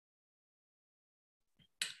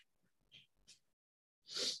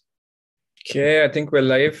Okay, I think we're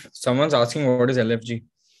live. Someone's asking what is LFG.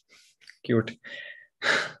 Cute.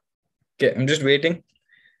 Okay, I'm just waiting.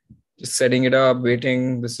 Just setting it up,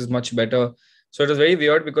 waiting. This is much better. So it was very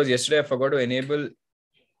weird because yesterday I forgot to enable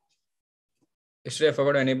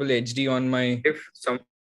HD on my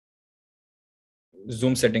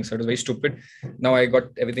Zoom settings. So it was very stupid. Now I got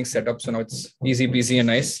everything set up. So now it's easy peasy and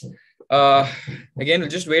nice. Again, we'll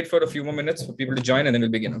just wait for a few more minutes for people to join and then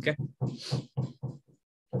we'll begin. Okay.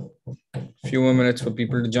 Few more minutes for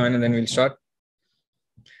people to join and then we'll start.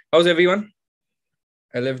 How's everyone?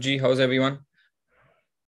 LFG, how's everyone?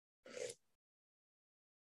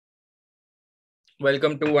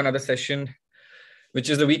 Welcome to another session, which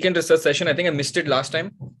is the weekend research session. I think I missed it last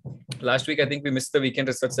time. Last week, I think we missed the weekend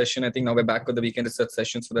research session. I think now we're back with the weekend research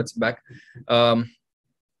session. So that's back. But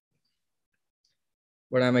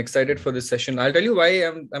I'm excited for this session. I'll tell you why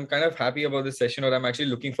I'm kind of happy about this session, or I'm actually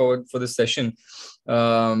looking forward for this session.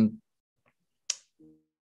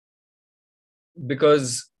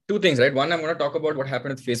 Because two things, right? One, I'm going to talk about what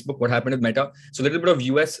happened with Facebook, what happened with Meta. So a little bit of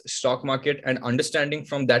US stock market and understanding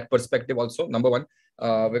from that perspective also. Number one,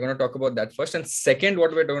 we're going to talk about that first. And second,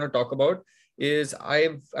 what we're going to talk about is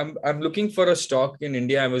I'm looking for a stock in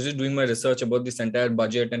India. I was just doing my research about this entire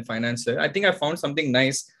budget and finance. I think I found something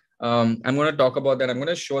nice. I'm going to talk about that. I'm going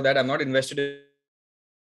to show that I'm not invested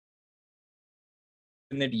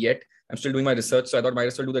in it yet. I'm still doing my research. So I thought I might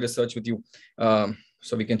as well do the research with you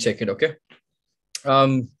so we can check it. Okay.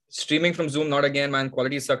 Streaming from Zoom, not again, man.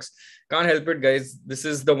 Quality sucks. Can't help it, guys. This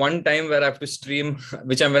is the one time where I have to stream,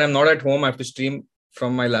 when I'm not at home, I have to stream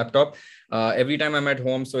from my laptop. Every time I'm at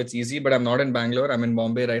home, so it's easy. But I'm not in Bangalore. I'm in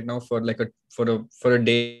Bombay right now for like a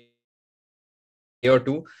day or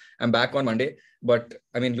two. I'm back on Monday. But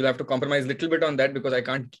I mean, you'll have to compromise a little bit on that because I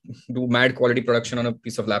can't do mad quality production on a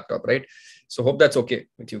piece of laptop, right? So hope that's okay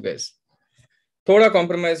with you guys. Thoda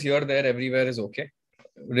compromise here, there, everywhere is okay.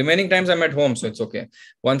 Remaining times I'm at home, so it's okay.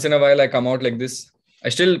 Once in a while I come out like this. I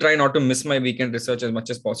still try not to miss my weekend research as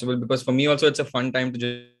much as possible because for me also it's a fun time to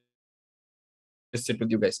just sit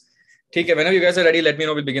with you guys. Okay, whenever you guys are ready, let me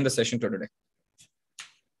know. We'll begin the session for today.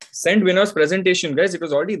 Send winners presentation, guys. It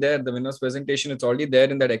was already there. The winners presentation, it's already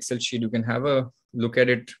there in that Excel sheet. You can have a look at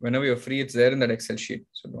it whenever you're free. It's there in that Excel sheet.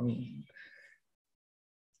 So don't.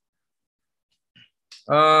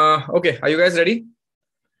 Okay, are you guys ready?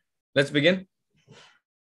 Let's begin.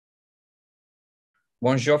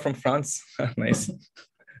 Bonjour from France. Nice.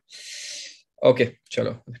 Okay,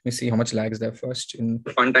 chalo. Let me see how much lag is there first. In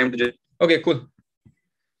fun time to just. Okay, cool.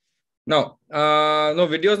 Now, no,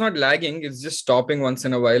 video is not lagging. It's just stopping once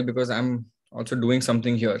in a while because I'm also doing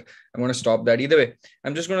something here. I'm going to stop that. Either way,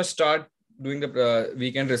 I'm just going to start doing the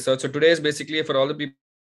weekend research. So today is basically for all the people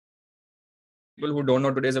who don't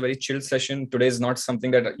know, today is a very chill session. Today is not something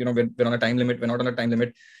that, you know, we're on a time limit. We're not on a time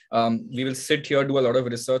limit. We will sit here, do a lot of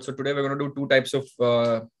research. So today we're going to do two types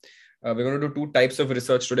of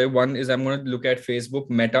research today. One is I'm going to look at Facebook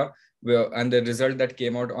Meta and the result that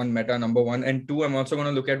came out on Meta, number one. And two, I'm also going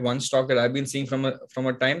to look at one stock that I've been seeing from a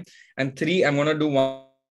time. And three, I'm going to do one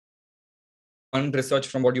research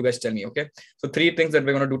from what you guys tell me. Okay. So three things that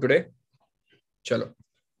we're going to do today. Chalo.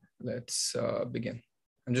 Let's begin.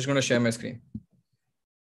 I'm just going to share my screen.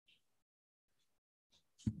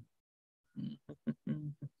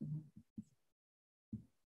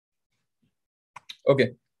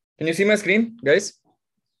 Okay. Can you see my screen, guys?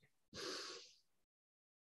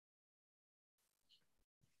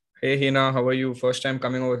 Hey, Hina, how are you? First time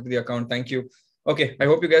coming over to the account. Thank you. Okay. I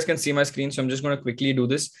hope you guys can see my screen. So I'm just going to quickly do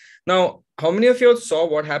this. Now, how many of you saw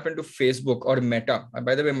what happened to Facebook or Meta?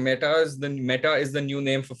 By the way, Meta is the new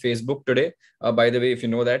name for Facebook today. By the way, if you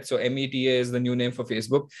know that. So META is the new name for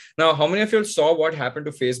Facebook. Now, how many of you saw what happened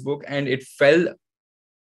to Facebook and it fell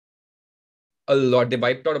a lot? They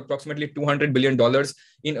wiped out approximately $200 billion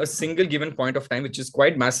in a single given point of time, which is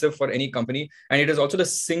quite massive for any company. And it is also the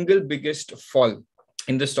single biggest fall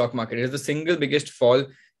in the stock market. It is the single biggest fall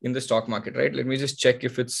in the stock market, right? Let me just check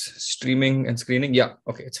if it's streaming and screening. Yeah,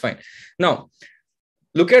 okay, it's fine. Now,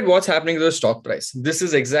 look at what's happening to the stock price. This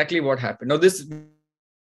is exactly what happened. Now, this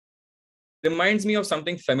reminds me of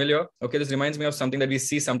something familiar. Okay, this reminds me of something that we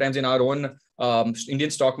see sometimes in our own Indian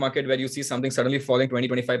stock market, where you see something suddenly falling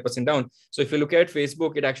 20-25% down. So if you look at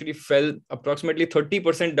Facebook, it actually fell approximately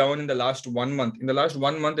 30% down in the last 1 month. In the last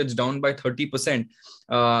 1 month, it's down by 30%.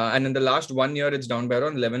 And in the last 1 year, it's down by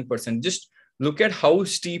around 11%. Just look at how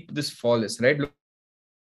steep this fall is, right? Look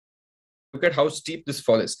at how steep this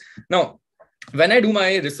fall is. Now, when I do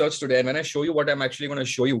my research today and when I show you what I'm actually going to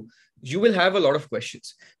show you, you will have a lot of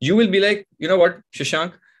questions. You will be like, you know what,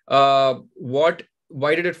 Shashank,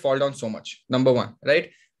 why did it fall down so much? Number one,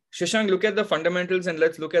 right? Shashank, look at the fundamentals and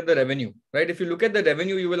let's look at the revenue, right? If you look at the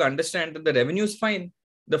revenue, you will understand that the revenue is fine.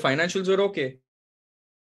 The financials are okay.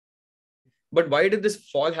 But why did this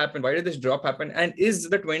fall happen? Why did this drop happen? And is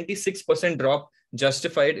the 26% drop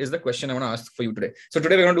justified is the question I want to ask for you today. So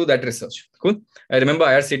today we're going to do that research. Cool. I remember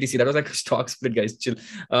IRCTC. That was like a stock split, guys. Chill.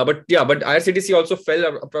 But IRCTC also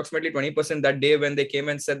fell approximately 20% that day when they came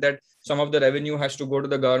and said that some of the revenue has to go to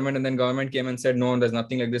the government. And then government came and said, no, there's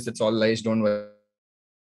nothing like this. It's all lies. Don't worry.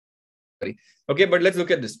 Okay, but let's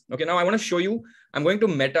look at this. Okay, now I want to show you, I'm going to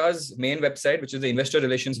Meta's main website, which is the investor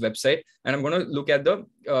relations website. And I'm going to look at the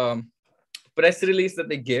press release that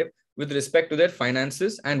they gave with respect to their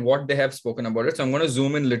finances and what they have spoken about it. So I'm going to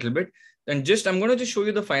zoom in a little bit and I'm going to just show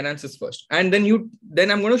you the finances first. And then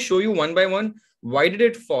I'm going to show you one by one, why did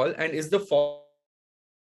it fall and is the fall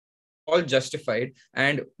justified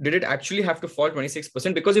and did it actually have to fall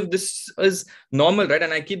 26%? Because if this is normal, right?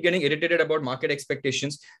 And I keep getting irritated about market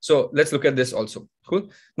expectations. So let's look at this also. Cool.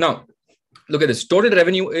 Now, look at this. Total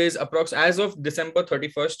revenue is approx as of December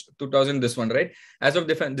 31st, 2000, this one, right? As of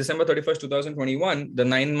December 31st, 2021,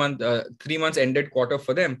 the 3 months ended quarter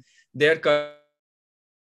for them,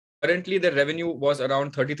 currently their revenue was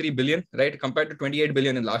around 33 billion, right? Compared to 28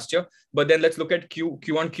 billion in last year. But then let's look at Q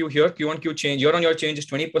on Q here. Q on Q change, year on year change is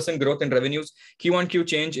 20% growth in revenues. Q on Q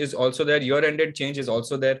change is also there. Year ended change is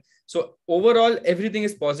also there. So overall, everything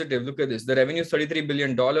is positive. Look at this. The revenue is $33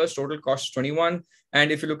 billion, total cost 21.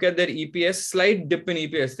 And if you look at their EPS, slight dip in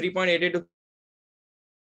EPS, 3.88 to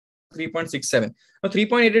 3.67. Now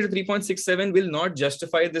 3.88 to 3.67 will not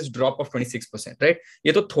justify this drop of 26%, right?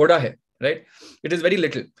 Ye to thoda hai, right? It is very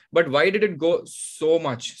little. But why did it go so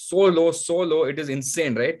much, so low? It is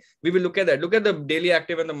insane, right? We will look at that. Look at the daily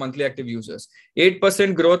active and the monthly active users.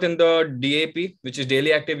 8% growth in the DAP, which is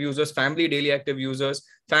daily active users, family daily active users.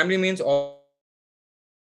 Family means all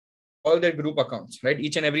their group accounts, right?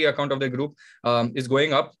 Each and every account of their group is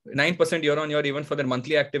going up 9% year on year, even for their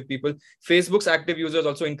monthly active people. Facebook's active users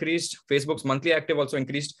also increased. Facebook's monthly active also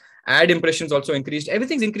increased. Ad impressions also increased.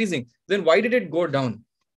 Everything's increasing. Then why did it go down?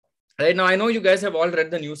 Right now, I know you guys have all read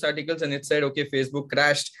the news articles and it said, okay, Facebook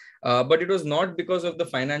crashed, but it was not because of the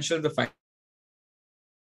financials. The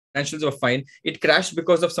financials were fine. It crashed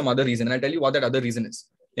because of some other reason. And I'll tell you what that other reason is.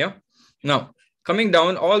 Yeah. Now, coming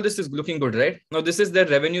down, all this is looking good, right? Now, this is their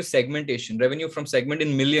revenue segmentation, revenue from segment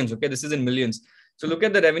in millions. Okay, this is in millions. So look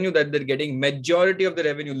at the revenue that they're getting. Majority of the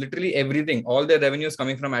revenue, literally everything, all their revenue is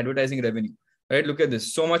coming from advertising revenue, right? Look at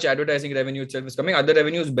this. So much advertising revenue itself is coming. Other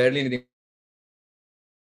revenue is barely anything.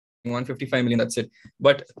 155 million, that's it.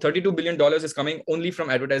 But $32 billion is coming only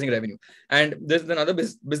from advertising revenue. And there's another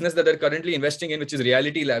business that they're currently investing in, which is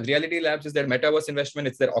Reality Labs. Reality Labs is their metaverse investment.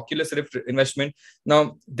 It's their Oculus Rift investment.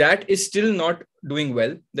 Now, that is still not doing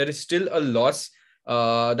well. There is still a loss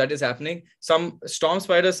that is happening. Some Storm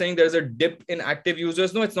Spider saying there's a dip in active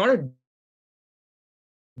users. No, it's not a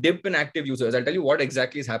dip in active users. I'll tell you what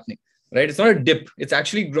exactly is happening. Right, it's not a dip. It's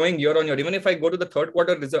actually growing year on year. Even if I go to the third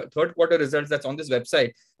quarter results that's on this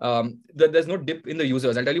website, there's no dip in the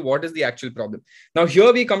users. I'll tell you what is the actual problem. Now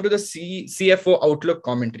here we come to the CFO Outlook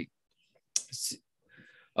commentary.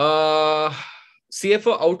 CFO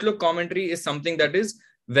Outlook commentary is something that is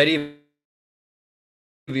very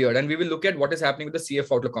weird, and we will look at what is happening with the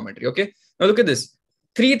CFO Outlook commentary. Okay, now look at this.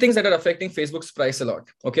 3 things that are affecting Facebook's price a lot.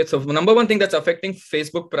 Okay, so number one thing that's affecting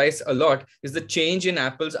Facebook price a lot is the change in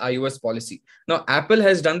Apple's iOS policy. Now, Apple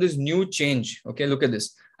has done this new change. Okay, look at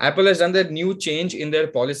this. Apple has done that new change in their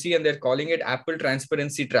policy and they're calling it Apple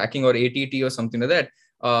Transparency Tracking or ATT or something like that.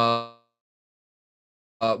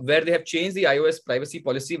 Where they have changed the iOS privacy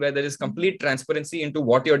policy, where there is complete transparency into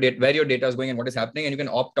what your data, where your data is going and what is happening, and you can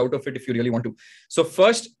opt out of it if you really want to. So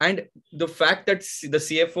first, and the fact that the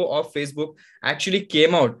CFO of Facebook actually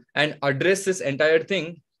came out and addressed this entire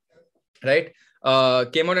thing, right?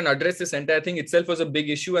 Came out and addressed this entire thing itself was a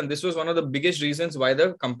big issue, and this was one of the biggest reasons why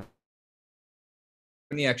the company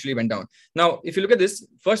actually went down. Now, if you look at this,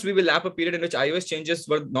 first we will lap a period in which iOS changes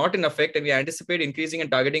were not in effect, and we anticipate increasing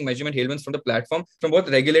and targeting measurement tailwinds from the platform from both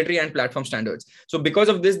regulatory and platform standards. So because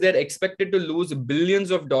of this, they're expected to lose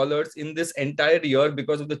billions of dollars in this entire year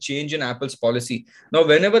because of the change in Apple's policy. Now,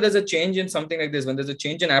 whenever there's a change in something like this, when there's a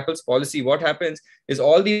change in Apple's policy, what happens is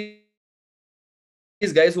all these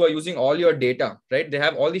guys who are using all your data, right? They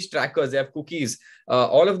have all these trackers, they have cookies,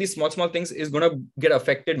 all of these small things is going to get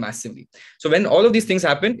affected massively. So when all of these things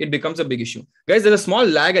happen, it becomes a big issue. Guys, there's a small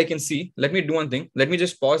lag I can see. Let me do one thing. Let me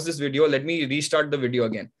just pause this video. Let me restart the video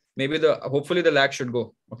again. Maybe hopefully the lag should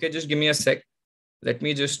go. Okay, just give me a sec. Let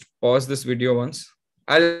me just pause this video once.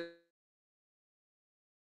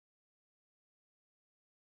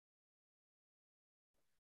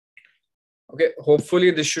 Okay,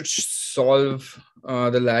 hopefully this should solve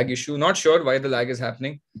the lag issue. Not sure why the lag is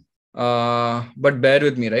happening, but bear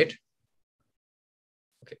with me, right?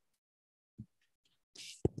 Okay.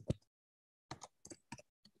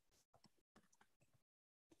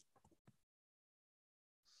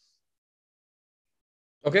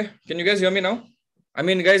 Okay, can you guys hear me now? I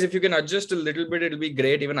mean, guys, if you can adjust a little bit, it'll be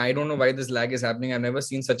great. Even I don't know why this lag is happening. I've never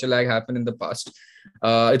seen such a lag happen in the past.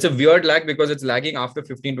 It's a weird lag because it's lagging after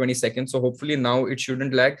 15, 20 seconds. So hopefully now it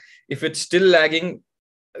shouldn't lag. If it's still lagging,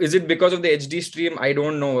 is it because of the HD stream? I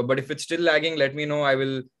don't know. But if it's still lagging, let me know. I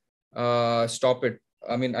will stop it.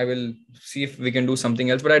 I mean, I will see if we can do something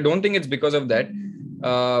else. But I don't think it's because of that.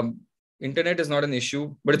 Internet is not an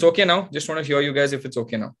issue. But it's okay now. Just want to hear you guys if it's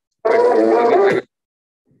okay now.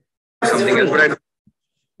 Something else, but I don't.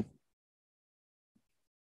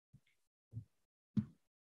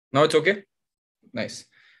 Now it's okay. Nice.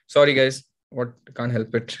 Sorry, guys. What, can't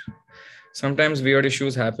help it. Sometimes weird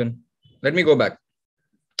issues happen. Let me go back.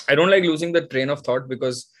 I don't like losing the train of thought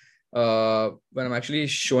because when I'm actually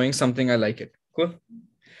showing something, I like it. Cool.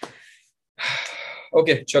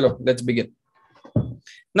 Okay, chalo, let's begin.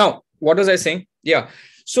 Now, what was I saying? Yeah.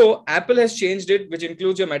 So Apple has changed it, which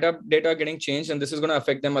includes your metadata getting changed, and this is going to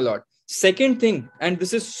affect them a lot. Second thing, and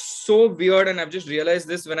this is so weird, and I've just realized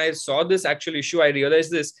this when I saw this actual issue, I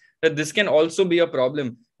realized this, that this can also be a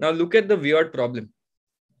problem. Now look at the weird problem.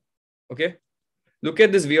 Okay. Look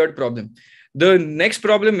at this weird problem. The next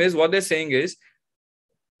problem is what they're saying is,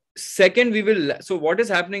 second, so what is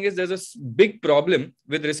happening is there's a big problem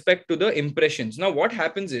with respect to the impressions. Now, what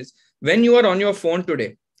happens is when you are on your phone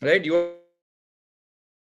today, right? You are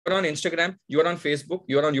on Instagram, you are on Facebook,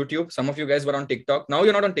 you are on YouTube. Some of you guys were on TikTok. Now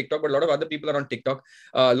you're not on TikTok, but a lot of other people are on TikTok.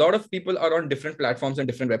 A lot of people are on different platforms and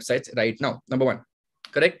different websites right now. Number one,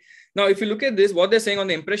 correct? Now, if you look at this, what they're saying on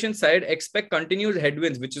the impression side, expect continued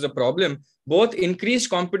headwinds, which is a problem, both increased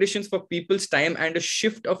competitions for people's time and a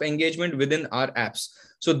shift of engagement within our apps.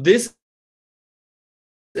 So this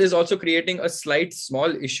is also creating a slight small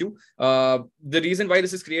issue. The reason why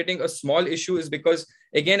this is creating a small issue is because,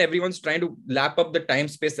 again, everyone's trying to lap up the time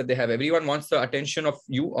space that they have. Everyone wants the attention of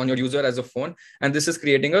you on your user as a phone, and this is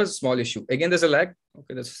creating a small issue. Again, there's a lag.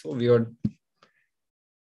 Okay, that's so weird.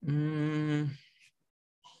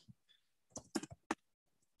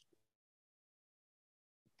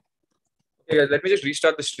 Okay, guys, let me just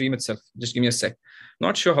restart the stream itself. Just give me a sec.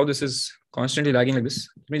 Not sure how this is constantly lagging like this.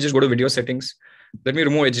 Let me just go to video settings. Let me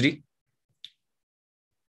remove HD.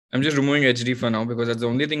 I'm just removing HD for now because that's the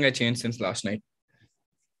only thing I changed since last night.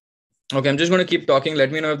 Okay, I'm just going to keep talking.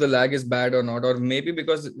 Let me know if the lag is bad or not, or maybe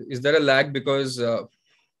because, is there a lag because, or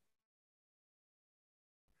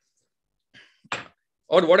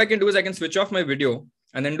what I can do is I can switch off my video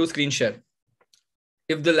and then do screen share.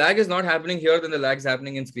 If the lag is not happening here, then the lag is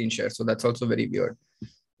happening in screen share. So that's also very weird.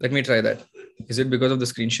 Let me try that. Is it because of the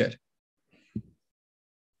screen share?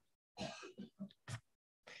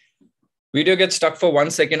 Video gets stuck for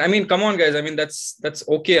 1 second. I mean, come on, guys. I mean, that's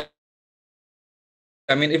okay.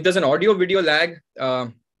 I mean, if there's an audio video lag,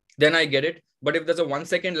 then I get it. But if there's a 1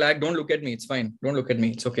 second lag, don't look at me. It's fine. Don't look at me.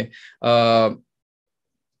 It's okay.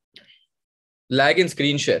 Lag in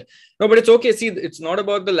screen share. No, but it's okay. See, it's not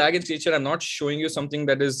about the lag in screen share. I'm not showing you something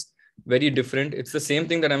that is very different. It's the same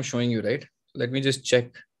thing that I'm showing you, right? Let me just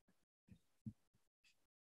check.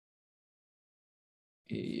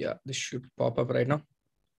 Yeah, this should pop up right now.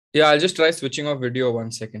 Yeah, I'll just try switching off video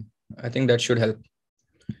 1 second. I think that should help.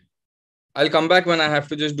 I'll come back when I have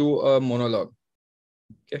to just do a monologue.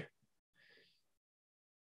 Okay.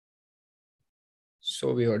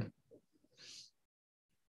 So weird.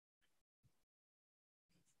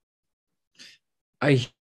 I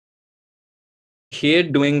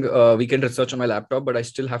hate doing weekend research on my laptop, but I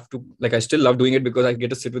still have to, like, I still love doing it because I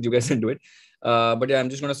get to sit with you guys and do it. But yeah, I'm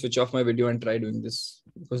just going to switch off my video and try doing this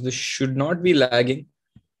because this should not be lagging.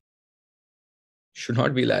 Should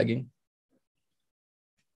not be lagging.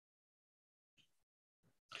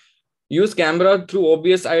 Use camera through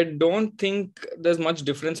OBS. I don't think there's much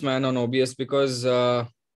difference, man, on OBS because I'll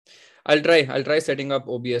try setting up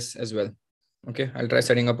OBS as well. Okay, I'll try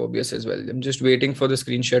setting up OBS as well. I'm just waiting for the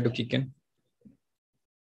screen share to kick in.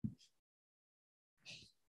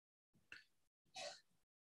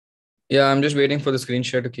 Yeah, I'm just waiting for the screen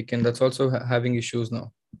share to kick in. That's also having issues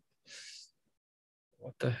now.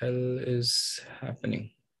 What the hell is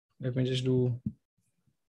happening? Let me just do.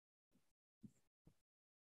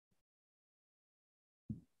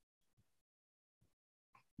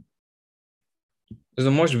 This is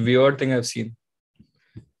the most weird thing I've seen.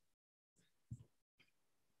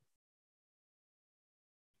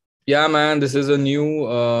 Yeah, man, this is a new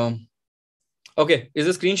Okay, is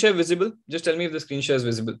the screen share visible? Just tell me if the screen share is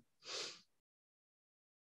visible.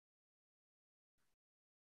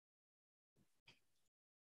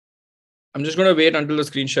 I'm just going to wait until the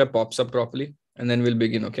screen share pops up properly and then we'll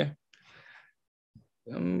begin, okay?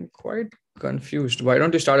 I'm quite confused. Why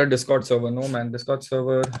don't you start a Discord server? No, man, Discord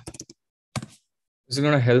server isn't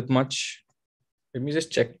going to help much. Let me just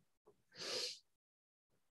check.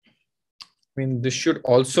 I mean, this should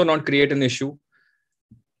also not create an issue.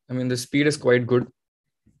 I mean, the speed is quite good.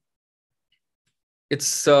 It's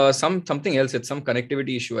something else. It's some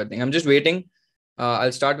connectivity issue, I think. I'm just waiting.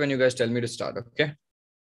 I'll start when you guys tell me to start, okay?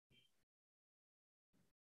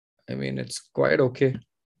 I mean, it's quite okay.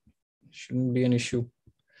 Shouldn't be an issue.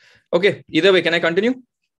 Okay, either way, can I continue?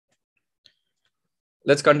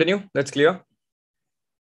 Let's continue. That's clear.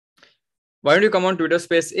 Why don't you come on Twitter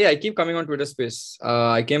Space? Hey, I keep coming on Twitter Space.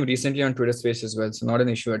 I came recently on Twitter Space as well, so not an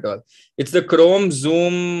issue at all. It's the Chrome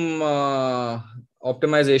Zoom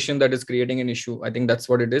optimization that is creating an issue. I think that's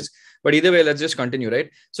what it is. But either way, let's just continue, right?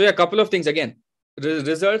 So yeah, a couple of things. Again, the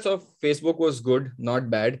results of Facebook was good, not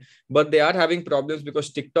bad, but they are having problems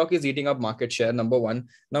because TikTok is eating up market share, number one.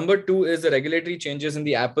 Number two is the regulatory changes in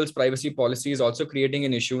the Apple's privacy policy is also creating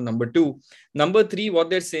an issue, number two. Number three, what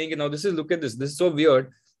they're saying, look at this. This is so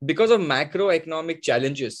weird. Because of macroeconomic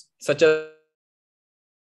challenges, such as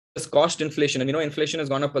cost inflation, and inflation has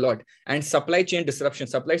gone up a lot, and supply chain disruption.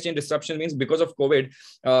 Supply chain disruption means because of COVID,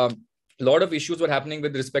 a lot of issues were happening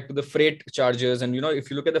with respect to the freight charges. And if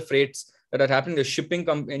you look at the freights that are happening, the shipping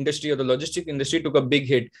industry or the logistic industry took a big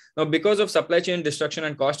hit. Now, because of supply chain disruption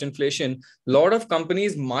and cost inflation, a lot of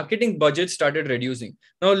companies' marketing budgets started reducing.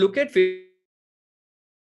 Now, look at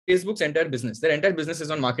Facebook's entire business. Their entire business is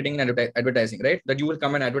on marketing and advertising, right? That you will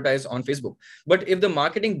come and advertise on Facebook. But if the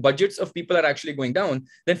marketing budgets of people are actually going down,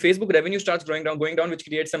 then Facebook revenue starts going down, which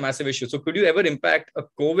creates a massive issue. So could you ever impact a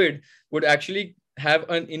COVID would actually have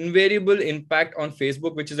an invariable impact on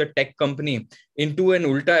Facebook, which is a tech company, into an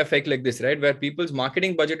ulta effect like this, right? Where people's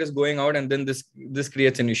marketing budget is going out and then this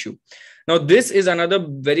creates an issue. Now, this is another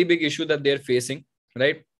very big issue that they're facing,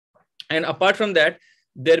 right? And apart from that,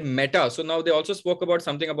 their Meta. So now they also spoke about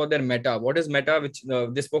something about their Meta. What is Meta? Which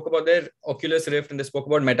they spoke about their Oculus Rift, and they spoke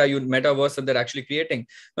about Metaverse that they're actually creating.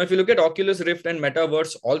 Now, if you look at Oculus Rift and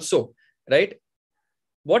Metaverse also, right?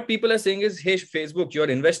 What people are saying is, hey, Facebook, you're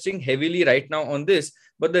investing heavily right now on this,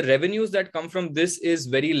 but the revenues that come from this is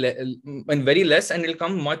very less, and it'll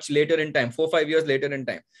come much later in time, 4 or 5 years later in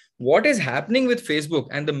time. What is happening with Facebook,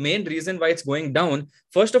 and the main reason why it's going down,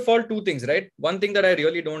 first of all, two things, right? One thing that I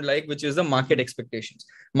really don't like, which is the market expectations.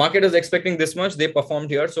 Market is expecting this much, they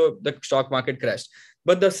performed here, so the stock market crashed.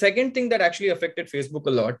 But the second thing that actually affected Facebook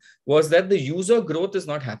a lot was that the user growth is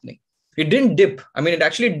not happening. It didn't dip. I mean, it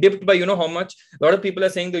actually dipped by, how much? A lot of people are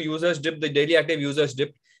saying the users dipped, the daily active users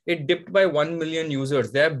dipped. It dipped by 1 million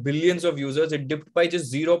users. There are billions of users. It dipped by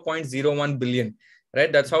just 0.01 billion,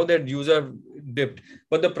 right? That's how their user dipped.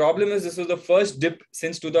 But the problem is this was the first dip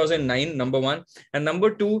since 2009, number one. And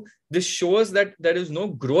number two, this shows that there is no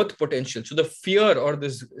growth potential. So the fear or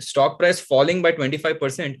this stock price falling by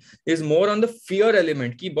 25% is more on the fear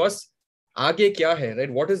element. Ki boss, aage kya hai, right?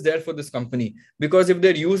 What is there for this company? Because if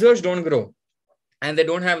their users don't grow and they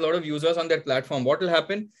don't have a lot of users on their platform, what will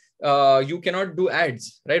happen? You cannot do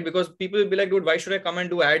ads, right? Because people will be like, dude, why should I come and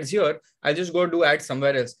do ads here? I'll just go do ads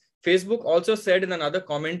somewhere else. Facebook also said in another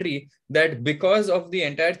commentary that because of the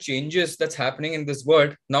entire changes that's happening in this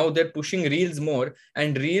world, now they're pushing Reels more.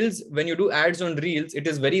 And Reels, when you do ads on Reels, it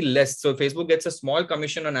is very less. So Facebook gets a small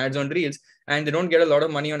commission on ads on Reels, and they don't get a lot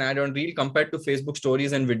of money on ad on Reel compared to Facebook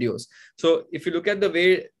stories and videos. So if you look at the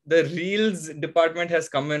way the Reels department has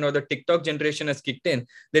come in, or the TikTok generation has kicked in,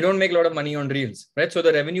 they don't make a lot of money on Reels, right? So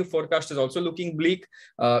the revenue forecast is also looking bleak.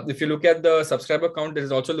 If you look at the subscriber count, it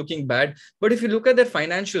is also looking bad. But if you look at their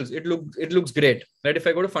financials, it looks great, right? If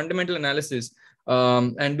I go to fundamental analysis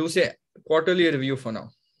and do say quarterly review for now,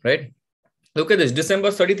 right? Look at this, December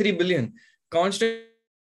 33 billion, constant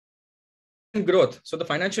growth. So the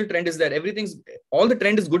financial trend is that all the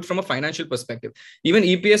trend is good from a financial perspective. Even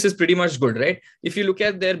EPS is pretty much good, right? If you look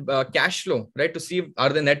at their cash flow, right, to see are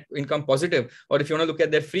the net income positive, or if you want to look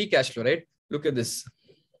at their free cash flow, right? Look at this.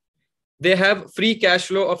 They have free cash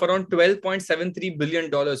flow of around $12.73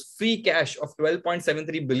 billion, free cash of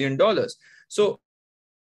 $12.73 billion. So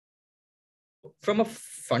from a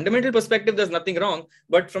fundamental perspective, there's nothing wrong.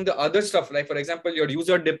 But from the other stuff, like for example, your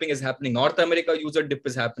user dipping is happening. North America user dip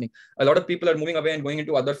is happening. A lot of people are moving away and going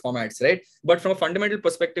into other formats, right? But from a fundamental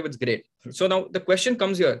perspective, it's great. So now the question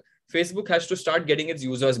comes here. Facebook has to start getting its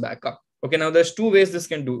users back up. Okay, now there's two ways this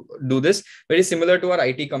can do this. Very similar to our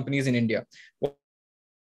IT companies in India.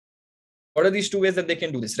 what are these two ways that they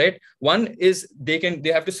can do this, right? One is they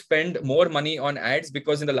have to spend more money on ads,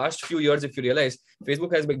 because in the last few years, if you realize,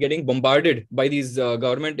 Facebook has been getting bombarded by these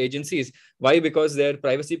government agencies. Why? Because their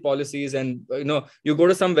privacy policies, and you go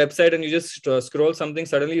to some website and you just scroll something,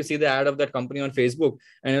 suddenly you see the ad of that company on Facebook,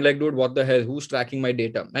 and you're like, dude, what the hell? Who's tracking my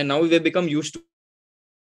data? And now they've become used to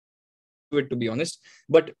it, to be honest.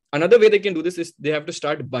 But another way they can do this is they have to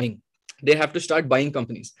start buying. They have to start buying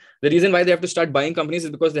companies. The reason why they have to start buying companies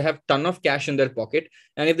is because they have ton of cash in their pocket.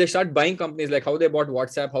 And if they start buying companies, like how they bought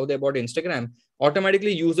WhatsApp, how they bought Instagram,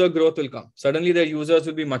 automatically user growth will come. Suddenly their users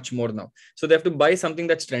will be much more now. So they have to buy something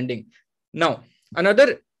that's trending. Now,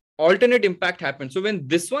 another alternate impact happened. So when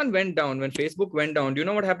this one went down, when Facebook went down, do you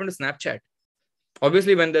know what happened to Snapchat?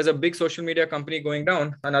 Obviously, when there's a big social media company going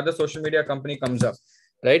down, another social media company comes up,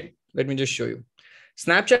 right? Let me just show you.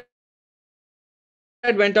 Snapchat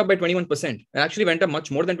went up by 21%. It actually went up much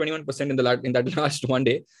more than 21% in that last one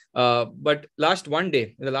day. But last one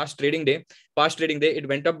day, in the last trading day, past trading day, it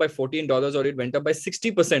went up by $14, or it went up by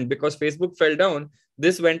 60%, because Facebook fell down.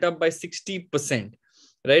 This went up by 60%,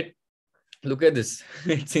 right? Look at this.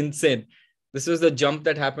 It's insane. This was the jump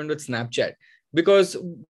that happened with Snapchat, because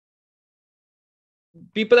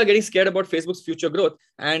people are getting scared about Facebook's future growth.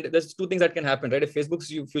 And there's two things that can happen, right? If Facebook's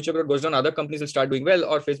future growth goes down, other companies will start doing well,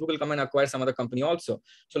 or Facebook will come and acquire some other company also.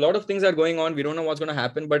 So a lot of things are going on. We don't know what's going to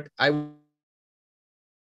happen, but I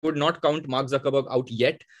would not count Mark Zuckerberg out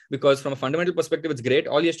yet, because from a fundamental perspective, it's great.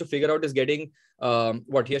 All he has to figure out is getting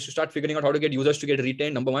he has to start figuring out how to get users to get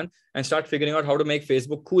retained, number one, and start figuring out how to make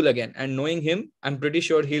Facebook cool again. And knowing him, I'm pretty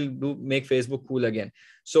sure he'll make Facebook cool again.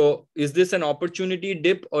 So is this an opportunity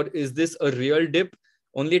dip, or is this a real dip?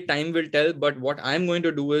 Only time will tell. But what I'm going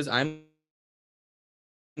to do is I'm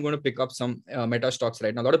going to pick up some Meta stocks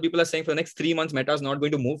right now. A lot of people are saying for the next 3 months, Meta is not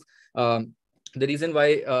going to move. The reason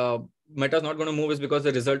why Meta is not going to move is because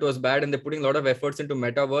the result was bad, and they're putting a lot of efforts into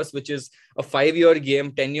Metaverse, which is a 5-year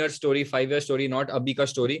game, 10-year story, 5-year story, not a Bika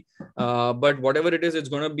story. But whatever it is, it's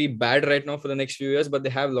going to be bad right now for the next few years. But they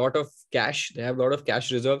have a lot of cash. They have a lot of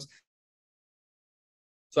cash reserves.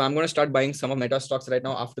 So I'm going to start buying some of Meta stocks right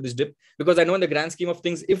now after this dip, because I know in the grand scheme of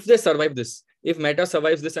things, if they survive this, if Meta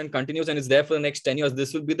survives this and continues and is there for the next 10 years,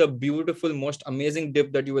 this will be the beautiful, most amazing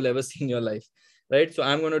dip that you will ever see in your life, right? So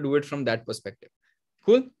I'm going to do it from that perspective.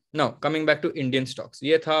 Cool. Now, coming back to Indian stocks.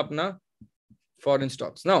 Ye tha apna foreign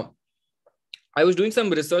stocks. Now, I was doing some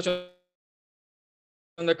research on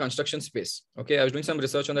the construction space. Okay, I was doing some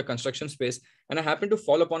research on the construction space, and I happened to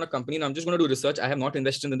fall upon a company. And I'm just going to do research. I have not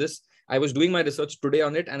invested in this. I was doing my research today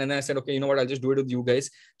on it, and then I said, okay, you know what? I'll just do it with you guys.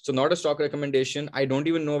 So not a stock recommendation. I don't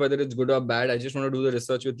even know whether it's good or bad. I just want to do the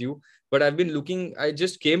research with you. But I've been looking. I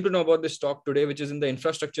just came to know about this stock today, which is in the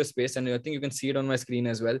infrastructure space, and I think you can see it on my screen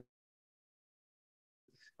as well.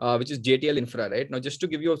 Which is JTL Infra, right? Now, just to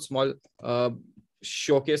give you a small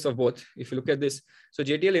showcase of both, if you look at this, so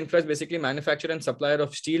JTL Infra is basically manufacturer and supplier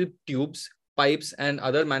of steel tubes, pipes, and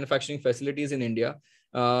other manufacturing facilities in India.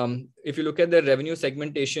 If you look at their revenue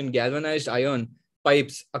segmentation, galvanized iron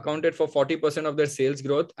pipes accounted for 40% of their sales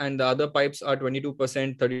growth, and the other pipes are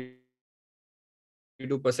 22%, 32%,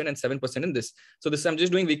 and 7% in this. So this, I'm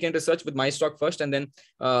just doing weekend research with my stock first, and then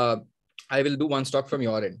I will do one stock from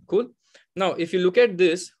your end. Cool. Now, if you look at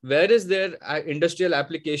this, where is their industrial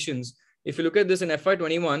applications? If you look at this in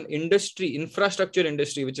FY21, infrastructure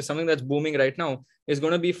industry, which is something that's booming right now, is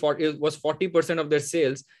going to be it was 40% of their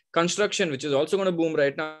sales. Construction, which is also going to boom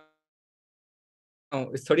right now,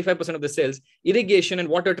 is 35% of the sales. Irrigation and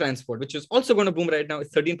water transport, which is also going to boom right now, is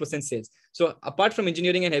 13% sales. So apart from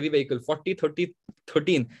engineering and heavy vehicle, 40, 30,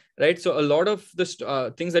 13, right? So a lot of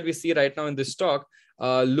the things that we see right now in this stock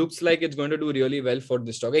looks like it's going to do really well for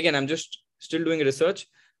this stock. Again, I'm just still doing research.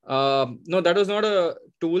 No, that was not a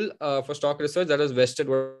tool for stock research. That was vested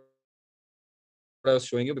what I was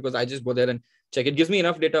showing you, because I just go there and check. It gives me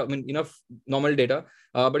enough data, I mean, enough normal data.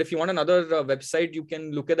 But if you want another website, you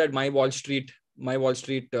can look at that My Wall Street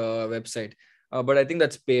website. But I think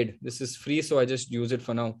that's paid. This is free, so I just use it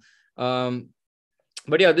for now.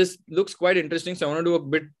 But yeah, this looks quite interesting. So I want to do a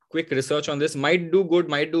bit quick research on this. Might do good,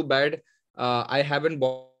 might do bad. I haven't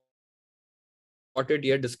bought it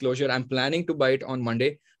yet. Disclosure, I'm planning to buy it on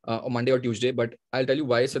Monday or Tuesday, but I'll tell you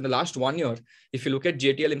why. So in the last 1 year, if you look at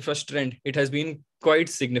JTL Infra's trend, it has been quite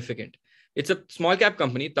significant. It's a small cap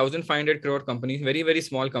company, 1,500 crore company, very, very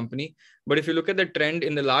small company. But if you look at the trend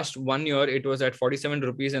in the last 1 year, it was at 47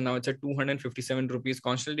 rupees and now it's at 257 rupees,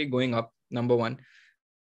 constantly going up, number one.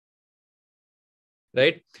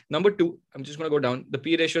 right? Number two, I'm just going to go down. The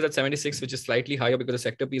P ratio is at 76, which is slightly higher because the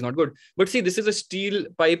sector P is not good. But see, this is a steel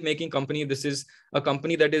pipe making company. This is a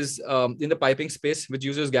company that is in the piping space, which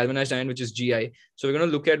uses galvanized iron, which is GI. So we're going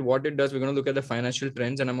to look at what it does. We're going to look at the financial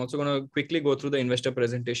trends. And I'm also going to quickly go through the investor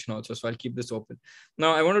presentation also. So I'll keep this open.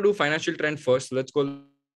 Now, I want to do financial trend first. So let's go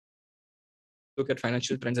look at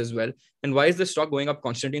financial trends as well. And why is the stock going up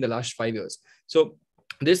constantly in the last 5 years? So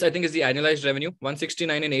this, I think, is the annualized revenue,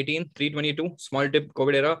 169 in 18, 322, small dip,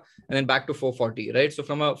 COVID era, and then back to 440, right? So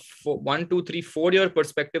from a 1, 2, 3, 4-year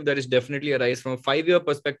perspective, there is definitely a rise. From a 5-year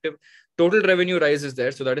perspective, total revenue rise is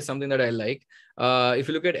there. So that is something that I like. If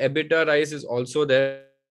you look at EBITDA, rise is also there.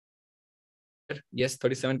 Yes,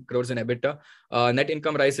 37 crores in EBITDA. Net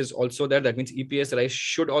income rise is also there. That means EPS rise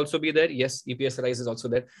should also be there. Yes, EPS rise is also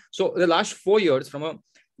there. So the last 4 years, from a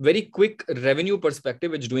very quick revenue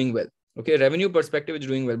perspective, it's doing well. Okay, revenue perspective is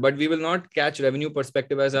doing well, but we will not catch revenue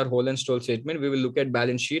perspective as our whole and sole statement. We will look at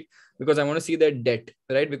balance sheet because I want to see their debt,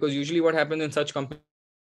 right? Because usually what happens in such companies,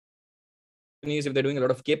 if they're doing a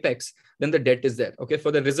lot of capex, then the debt is there. Okay,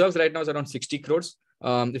 for the reserves right now is around 60 crores.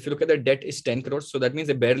 If you look at the debt is 10 crores, so that means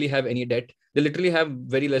they barely have any debt. They literally have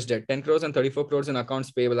very less debt, 10 crores and 34 crores in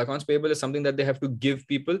accounts payable. Accounts payable is something that they have to give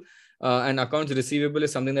people, and accounts receivable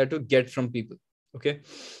is something they have to get from people. Okay,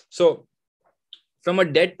 so from a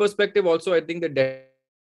debt perspective, also I think the debt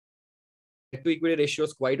to equity ratio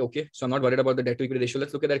is quite okay. So I'm not worried about the debt to equity ratio.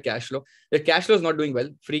 Let's look at their cash flow. Their cash flow is not doing well.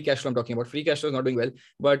 Free cash flow I'm talking about. Free cash flow is not doing well,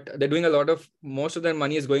 but they're doing a lot of, most of their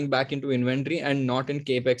money is going back into inventory and not in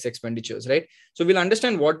capex expenditures, right? So we'll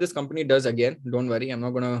understand what this company does again. Don't worry. I'm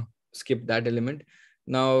not going to skip that element.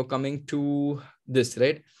 Now coming to this,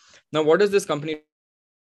 right? Now, what does this company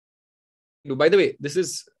do? By the way, this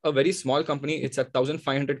is a very small company. It's a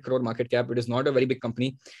 1,500 crore market cap. It is not a very big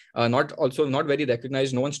company. Not very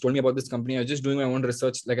recognized. No one's told me about this company. I was just doing my own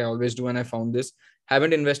research like I always do, and I found this.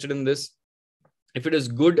 Haven't invested in this. If it is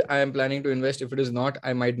good, I am planning to invest. If it is not,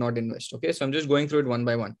 I might not invest. Okay, so I'm just going through it one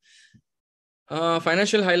by one.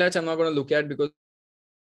 Financial highlights I'm not going to look at because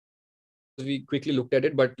we quickly looked at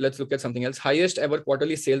it, but let's look at something else. Highest ever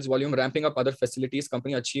quarterly sales volume, ramping up other facilities.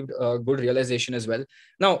 Company achieved good realization as well.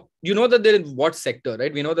 Now, you know that they're in what sector,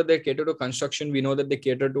 right? We know that they cater to construction. We know that they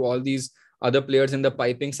cater to all these other players in the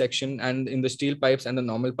piping section and in the steel pipes and the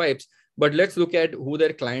normal pipes. But let's look at who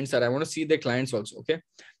their clients are. I want to see their clients also. Okay.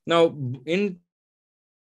 Now, in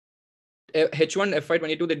H1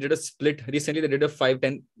 FY22, they did a split. Recently, they did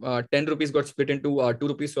a 10 rupees got split into 2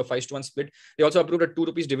 rupees, so 5:1 split. They also approved a 2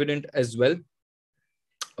 rupees dividend as well.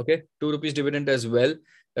 Okay, 2 rupees dividend as well.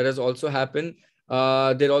 That has also happened.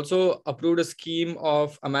 They also approved a scheme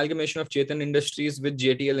of amalgamation of Chetan Industries with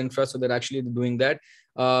JTL Infra. So they're actually doing that.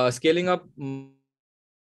 Scaling up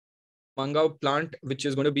Mangao plant, which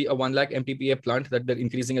is going to be a 1 lakh MTPA plant that they're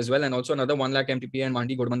increasing as well. And also another 1 lakh MTPA and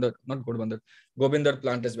Mandi Gobinder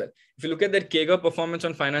plant as well. If you look at their CAGR performance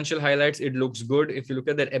on financial highlights, it looks good. If you look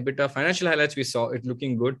at their EBITDA financial highlights, we saw it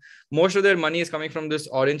looking good. Most of their money is coming from this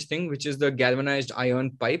orange thing, which is the galvanized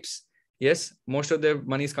iron pipes. Yes, most of their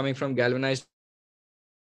money is coming from galvanized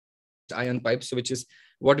iron pipes, which is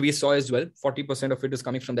what we saw as well. 40% of it is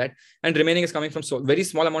coming from that, and remaining is coming from very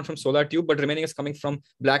small amount from solar tube, but remaining is coming from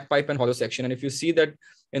black pipe and hollow section. And if you see that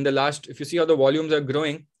in the last, if you see how the volumes are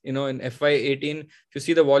growing, you know, in FY18, if you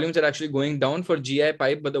see the volumes are actually going down for GI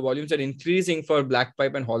pipe, but the volumes are increasing for black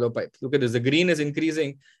pipe and hollow pipe. Look at this, the green is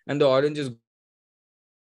increasing and the orange is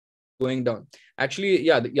going down. Actually,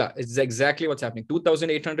 yeah, it's exactly what's happening.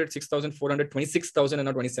 2,800, 6,400, 26,000, and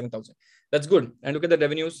now 27,000. That's good. And look at the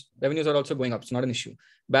revenues. Revenues are also going up. It's not an issue.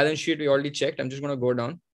 Balance sheet, we already checked. I'm just going to go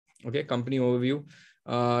down. Okay, company overview.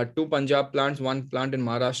 2 Punjab plants, 1 plant in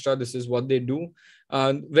Maharashtra. This is what they do.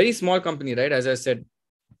 Very small company, right? As I said.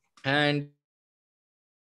 And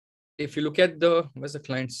if you look at where's the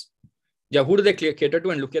clients? Yeah, who do they cater to?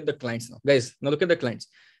 And look at the clients now. Guys, now look at the clients.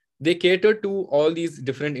 They cater to all these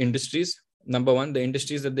different industries. Number one, the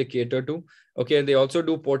industries that they cater to. Okay, they also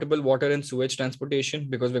do potable water and sewage transportation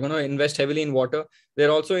because we're going to invest heavily in water. They're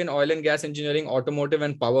also in oil and gas engineering, automotive,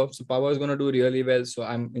 and power. So power is going to do really well. So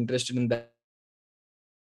I'm interested in that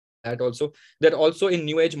also. They're also in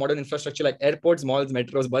new age modern infrastructure like airports, malls,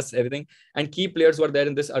 metros, bus, everything. And key players who are there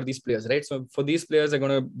in this are these players, right? So for these players are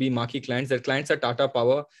going to be marquee clients. Their clients are Tata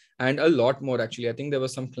Power and a lot more actually. I think there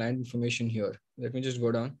was some client information here. Let me just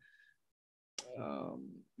go down.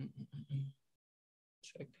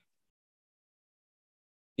 Check.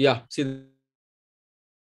 Yeah, see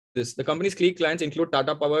this. The company's key clients include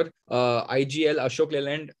Tata Power, IGL, Ashok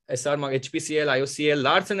Leyland, SR, HPCL, IOCL,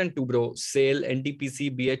 Larsen and Toubro, SAIL, NTPC,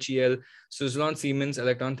 BHEL, Suzlon, Siemens,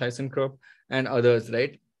 Electron, ThyssenKrupp, and others,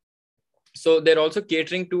 right? So they're also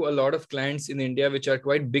catering to a lot of clients in India, which are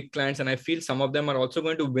quite big clients. And I feel some of them are also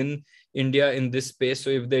going to win India in this space. So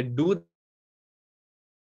if they do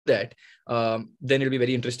that, then it'll be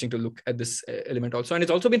very interesting to look at this element also. And it's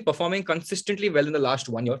also been performing consistently well in the last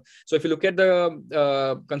 1 year. So if you look at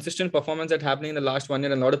the consistent performance that's happening in the last 1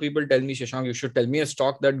 year, and a lot of people tell me, Shashank, you should tell me a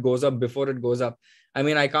stock that goes up before it goes up. I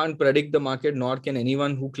mean, I can't predict the market, nor can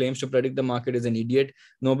anyone who claims to predict the market is an idiot.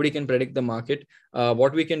 Nobody can predict the market.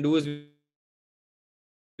 What we can do is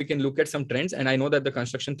we can look at some trends, and I know that the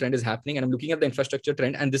construction trend is happening, and I'm looking at the infrastructure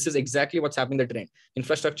trend, and this is exactly what's happening the trend.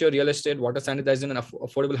 Infrastructure, real estate, water sanitization, and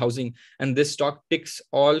affordable housing, and this stock ticks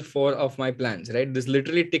all 4 of my plans, right? This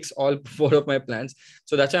literally ticks all 4 of my plans.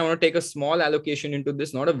 So that's why I want to take a small allocation into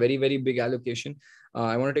this, not a very, very big allocation.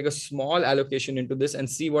 I want to take a small allocation into this and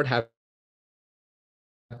see what happens,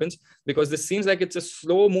 because this seems like it's a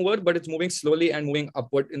slow mover, but it's moving slowly and moving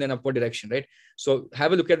upward in an upward direction, right? So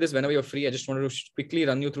have a look at this whenever you're free. I just wanted to quickly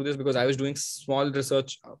run you through this because I was doing small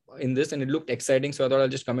research in this and it looked exciting. So I thought I'll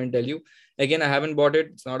just come and tell you. Again, I haven't bought it.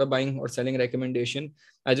 It's not a buying or selling recommendation.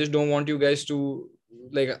 I just don't want you guys to,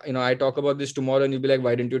 like, I talk about this tomorrow and you'll be like,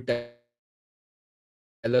 why didn't you tell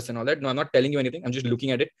us and all that? No, I'm not telling you anything. I'm just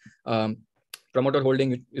looking at it. Promoter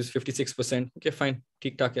holding is 56%. Okay, fine.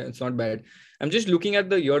 Tik tak. It's not bad. I'm just looking at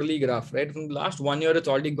the yearly graph, right? From the last 1 year, it's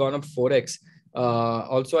already gone up 4x.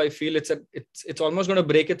 Also, I feel it's almost going to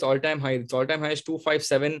break its all-time high. Its all-time high is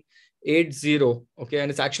 25780. Okay, and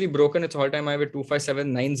it's actually broken its all-time high with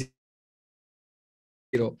 25790.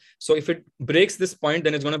 So if it breaks this point,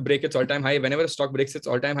 then it's going to break its all-time high. Whenever a stock breaks its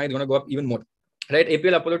all-time high, it's going to go up even more. Right?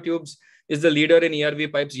 APL Apollo Tubes is the leader in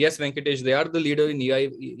ERV pipes. Yes, Venkatesh, they are the leader in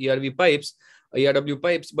ERV pipes, ERW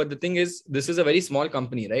pipes. But the thing is, this is a very small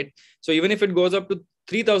company, right? So even if it goes up to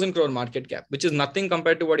 3,000 crore market cap, which is nothing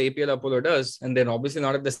compared to what APL Apollo does, and they're obviously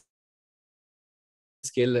not at the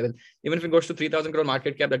scale level. Even if it goes to 3,000 crore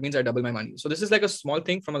market cap, that means I double my money. So this is like a small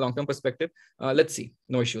thing from a long-term perspective. Let's see.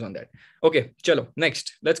 No issues on that. Okay, chalo.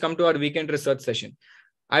 Next, let's come to our weekend research session.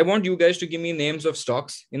 I want you guys to give me names of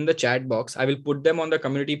stocks in the chat box. I will put them on the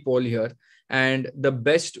community poll here. And the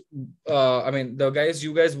best, the guys,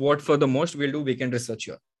 you guys vote for the most, we'll do weekend research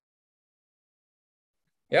here.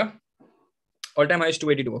 Yeah. All-time high is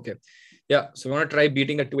 282. Okay. Yeah. So we want to try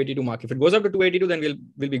beating that 282 mark. If it goes up to 282, then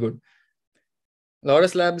we'll be good.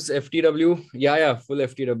 Lotus Labs, FTW. Yeah, full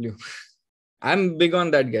FTW. I'm big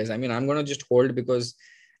on that, guys. I mean, I'm going to just hold because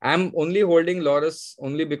I'm only holding Lotus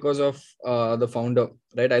only because of the founder,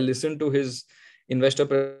 right? I listen to his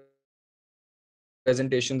investor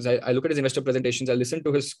presentations. I look at his investor presentations. I listen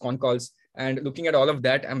to his con calls, and looking at all of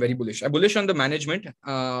that, I'm very bullish. I'm bullish on the management.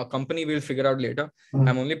 Company we'll figure out later.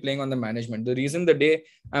 I'm only playing on the management. The reason the day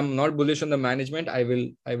I'm not bullish on the management, I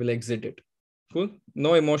will exit it. Cool.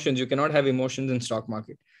 No emotions. You cannot have emotions in stock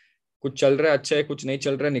market. कुछ चल रहा है अच्छा है, कुछ नहीं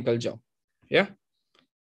चल रहा है, निकल जाओ. Yeah.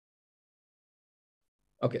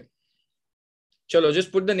 Okay. Chalo,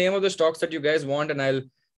 just put the name of the stocks that you guys want and I'll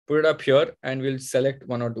put it up here and we'll select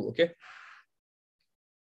 1 or 2. Okay.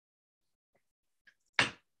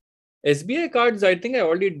 SBI cards, I think I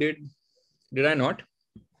already did. Did I not?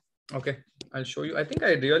 Okay. I'll show you. I think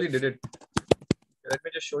I really did it. Let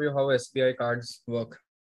me just show you how SBI cards work.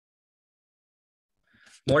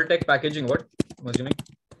 Moltech packaging, what? I'm assuming.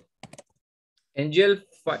 NGL,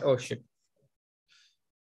 oh shit.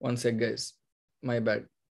 1 sec, guys. My bad.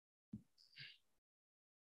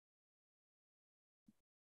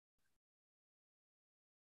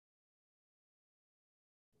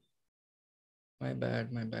 My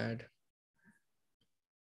bad.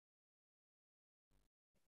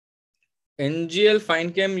 NGL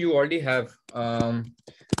Finechem, you already have.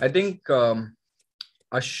 I think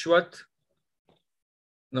Ashwath.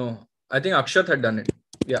 No, I think Akshat had done it.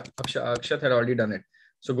 Yeah, Akshat had already done it.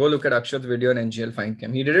 So go look at Akshat's video on NGL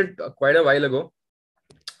Finechem. He did it quite a while ago,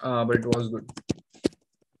 but it was good.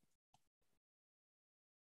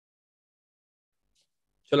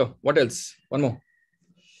 Chalo, what else? One more.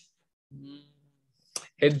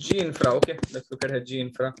 HG Infra. Okay, let's look at HG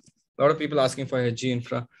Infra. A lot of people asking for HG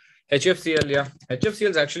Infra. HFCL, yeah.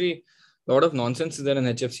 HFCL is actually a lot of nonsense there in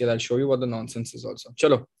HFCL. I'll show you what the nonsense is also.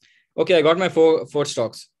 Chalo. Okay, I got my four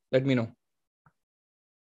stocks. Let me know.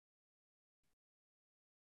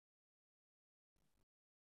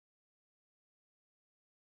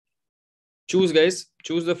 Choose, guys.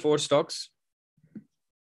 Choose the 4 stocks.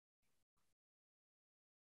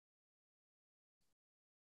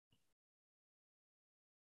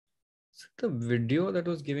 Is it the video that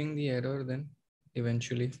was giving the error then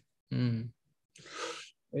eventually?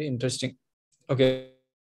 Very interesting. Okay.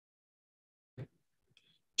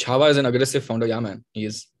 Chava is an aggressive founder. Yeah, man. He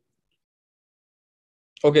is.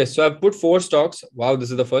 Okay, so I've put 4 stocks. Wow,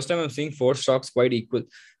 this is the first time I'm seeing 4 stocks quite equal.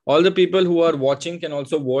 All the people who are watching can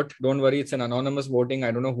also vote. Don't worry, it's an anonymous voting.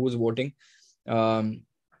 I don't know who's voting.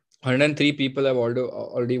 103 people have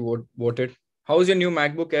already voted. How's your new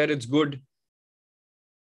MacBook Air? It's good.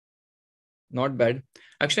 Not bad.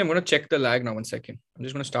 Actually, I'm going to check the lag now. 1 second. I'm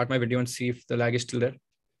just going to start my video and see if the lag is still there.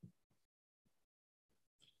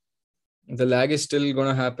 If the lag is still going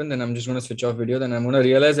to happen, then I'm just going to switch off video. Then I'm going to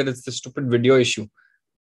realize that it's the stupid video issue.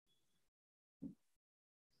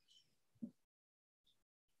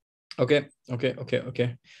 Okay.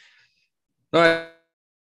 No, I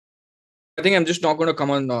think I'm just not going to come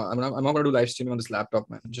on. I'm not going to do live streaming on this laptop,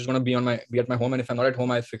 man. I'm just going to be at my home. And if I'm not at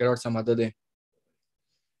home, I'll figure out some other day.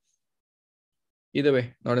 Either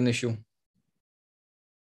way, not an issue.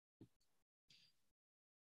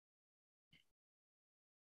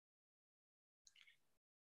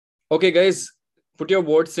 Okay, guys, put your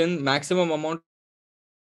votes in. Maximum amount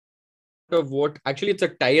of vote. Actually, it's a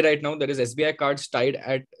tie right now. There is SBI cards tied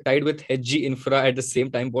with JTL Infra at the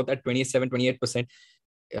same time, both at 27-28%.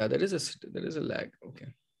 Yeah, there is a lag. Okay.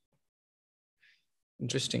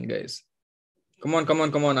 Interesting, guys. Come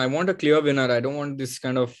on. I want a clear winner. I don't want this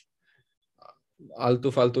kind of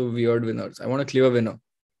altu faltu weird winners. I want a clear winner.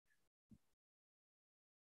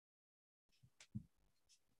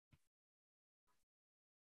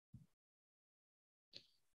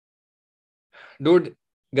 Dude,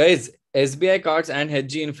 guys, SBI cards and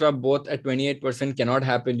JTL Infra both at 28% cannot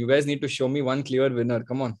happen. You guys need to show me one clear winner.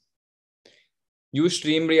 Come on. Use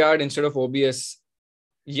StreamYard instead of OBS.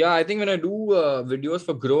 Yeah, I think when I do videos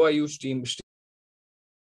for Grow, I use StreamYard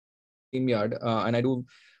and I do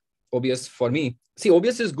OBS for me. See,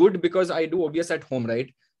 OBS is good because I do OBS at home,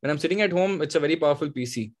 right? When I'm sitting at home, it's a very powerful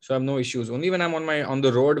PC, so I have no issues. Only when I'm on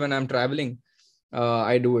the road, when I'm traveling,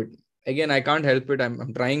 I do it. Again, I can't help it.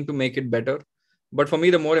 I'm trying to make it better. But for me,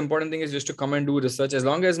 the more important thing is just to come and do research. As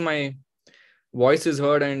long as my voice is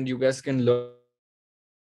heard and you guys can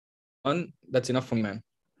learn, that's enough for me, man.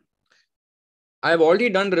 I've already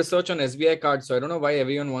done research on SBI cards, so I don't know why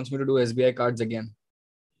everyone wants me to do SBI cards again.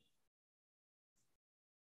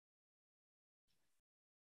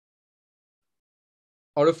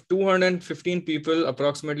 Out of 215 people,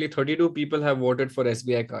 approximately 32 people have voted for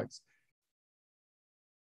SBI cards.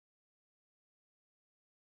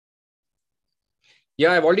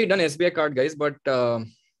 Yeah, I've already done SBI card, guys, but I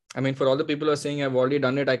mean, for all the people who are saying I've already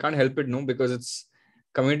done it, I can't help it, no, because it's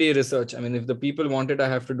community research. I mean, if the people want it, I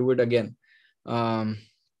have to do it again. I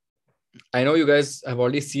know you guys have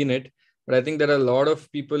already seen it, but I think there are a lot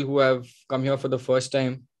of people who have come here for the first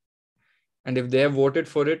time. And if they have voted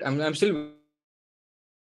for it, I'm still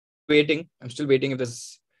waiting. I'm still waiting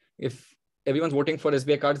if everyone's voting for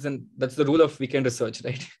SBI cards, then that's the rule of weekend research,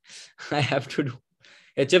 right? I have to do.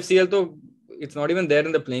 HFCL, though, it's not even there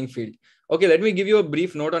in the playing field. Okay, let me give you a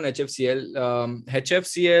brief note on HFCL.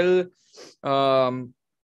 HFCL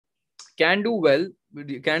can do well.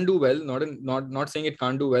 Not saying it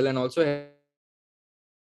can't do well. And also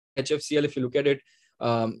HFCL, if you look at it,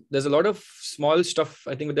 there's a lot of small stuff,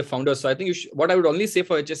 I think, with the founders. So I think what I would only say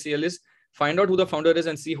for HFCL is find out who the founder is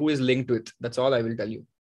and see who is linked to it. That's all I will tell you.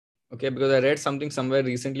 Okay, because I read something somewhere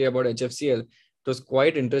recently about HFCL. It was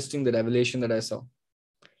quite interesting, the revelation that I saw.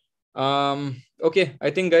 Okay,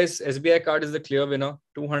 I think, guys, SBI card is the clear winner.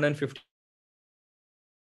 250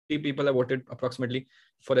 people have voted approximately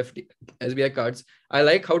for SBI cards. I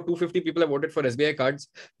like how 250 people have voted for SBI cards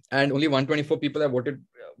and only 124 people have voted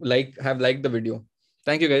have liked the video.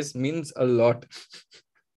 Thank you, guys. Means a lot.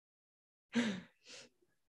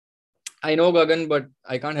 I know, Gagan, but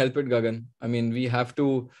I can't help it, Gagan. I mean, we have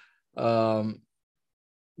to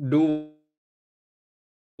do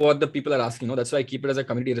what the people are asking. That's why I keep it as a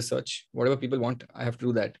community research. Whatever people want, I have to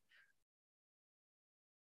do that.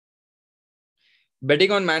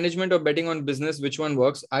 Betting on management or betting on business, which one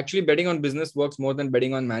works? Actually, betting on business works more than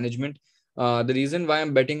betting on management. The reason why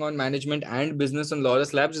I'm betting on management and business on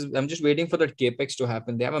Lawless Labs is I'm just waiting for that capex to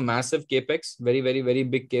happen. They have a massive capex, very, very, very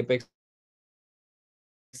big capex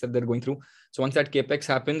that they're going through. So once that capex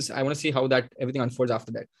happens, I want to see how that everything unfolds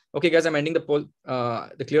after that. Okay, guys, I'm ending the poll.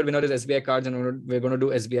 The clear winner is SBI cards, and we're going to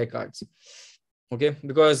do SBI cards. Okay,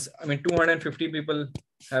 because I mean, 250 people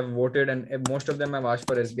have voted, and most of them have asked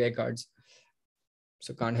for SBI cards.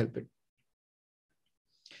 So can't help it.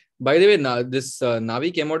 By the way, now this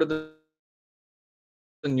Navi came out with the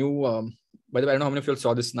new. By the way, I don't know how many of you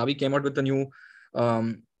saw this. Navi came out with a new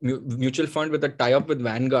mutual fund with a tie-up with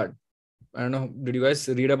Vanguard. I don't know. Did you guys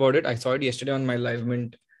read about it? I saw it yesterday on my live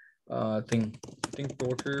mint thing. I think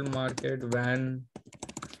total market Van.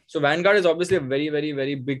 So Vanguard is obviously a very, very,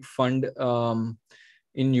 very big fund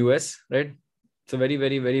in US, right? It's a very,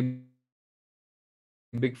 very, very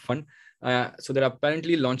big fund. So they're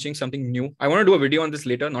apparently launching something new. I want to do a video on this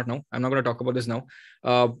later, not now. I'm not going to talk about this now.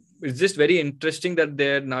 It's just very interesting that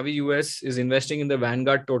their Navi US is investing in the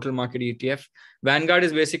Vanguard Total Market ETF. Vanguard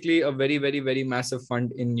is basically a very, very, very massive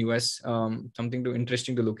fund in US. Something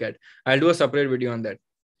interesting to look at. I'll do a separate video on that.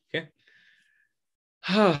 Okay.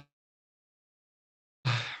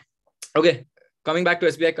 Okay. Coming back to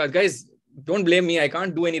SBI cards, guys. Don't blame me. I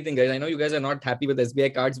can't do anything, guys. I know you guys are not happy with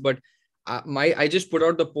SBI cards, but I just put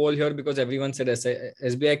out the poll here because everyone said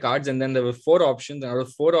SBI cards, and then there were 4 options. And out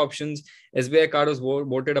of 4 options, SBI card was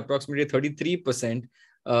voted approximately 33%.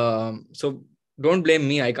 So don't blame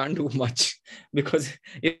me. I can't do much because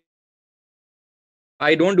if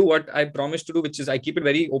I don't do what I promised to do, which is I keep it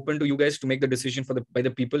very open to you guys to make the decision by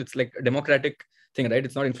the people. It's like a democratic thing, right?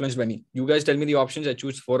 It's not influenced by me. You guys tell me the options. I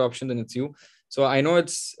choose 4 options, and it's you. So I know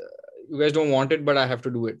it's you guys don't want it, but I have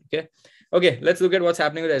to do it. Okay, let's look at what's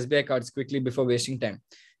happening with SBI cards quickly before wasting time.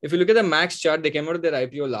 If you look at the max chart, they came out with their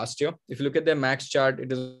IPO last year. If you look at their max chart,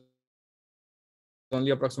 it is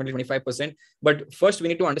only approximately 25%. But first, we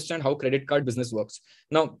need to understand how credit card business works.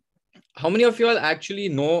 Now, how many of you all actually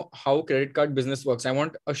know how credit card business works? I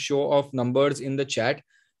want a show of numbers in the chat.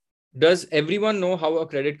 Does everyone know how a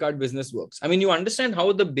credit card business works? I mean, you understand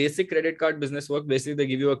how the basic credit card business works. Basically, they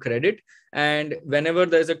give you a credit, and whenever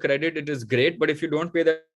there's a credit, it is great. But if you don't pay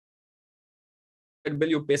that bill,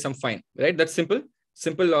 you pay some fine, right? That's simple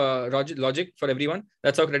logic for everyone.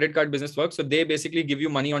 That's how credit card business works. So they basically give you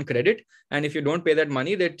money on credit, and if you don't pay that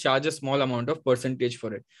money, they charge a small amount of percentage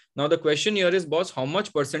for it. Now the question here is, boss, how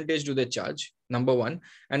much percentage do they charge? Number one.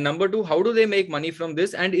 And number two, how do they make money from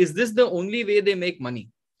this? And is this the only way they make money?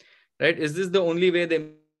 Right? Is this the only way they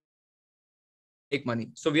make money?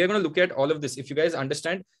 So we are going to look at all of this. If you guys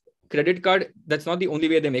understand credit card, that's not the only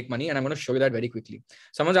way they make money. And I'm going to show you that very quickly.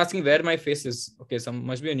 Someone's asking where my face is. Okay,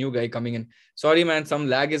 must be a new guy coming in. Sorry, man, some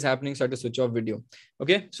lag is happening. So I had to switch off video.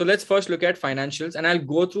 Okay, so let's first look at financials, and I'll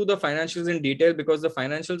go through the financials in detail because the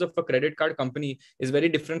financials of a credit card company is very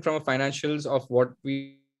different from a financials of what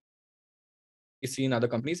we see in other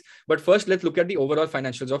companies. But first, let's look at the overall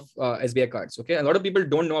financials of SBI cards. Okay, a lot of people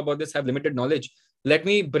don't know about this, have limited knowledge. Let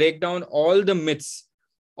me break down all the myths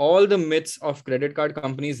of credit card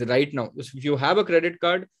companies right now. If you have a credit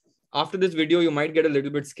card, after this video, you might get a little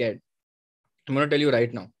bit scared. I'm going to tell you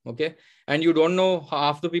right now. Okay, and you don't know,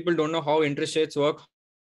 half the people don't know how interest rates work,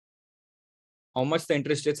 how much the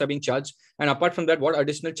interest rates are being charged, and apart from that, what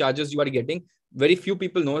additional charges you are getting. Very few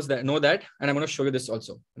people know that, and I'm going to show you this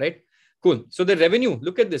also, right? Cool. So the revenue,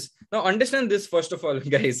 look at this. Now understand this first of all,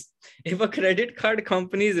 guys. If a credit card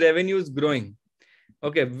company's revenue is growing,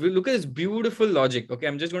 okay, we look at this beautiful logic. Okay,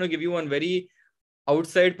 I'm just going to give you one very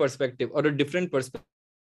outside perspective or a different perspective.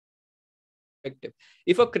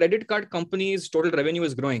 If a credit card company's total revenue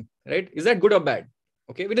is growing, right, is that good or bad?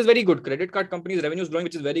 Okay, it is very good. Credit card company's revenue is growing,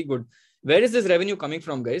 which is very good. Where is this revenue coming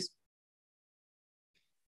from, guys?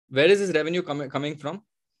 Where is this revenue coming from?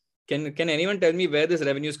 Can anyone tell me where this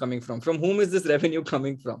revenue is coming from? From whom is this revenue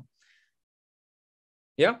coming from?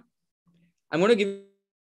 Yeah, I'm going to give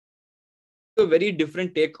you a very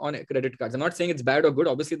different take on credit cards. I'm not saying it's bad or good.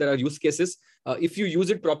 Obviously, there are use cases. If you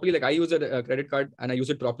use it properly, like I use a credit card and I use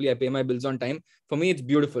it properly, I pay my bills on time. For me, it's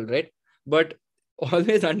beautiful, right? But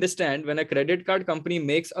always understand, when a credit card company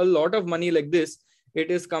makes a lot of money like this, it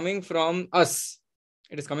is coming from us.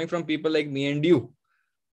 It is coming from people like me and you.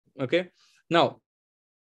 Okay. Now,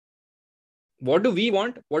 what do we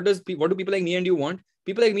want? What do people like me and you want?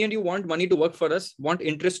 People like me and you want money to work for us, want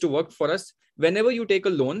interest to work for us. Whenever you take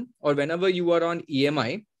a loan or whenever you are on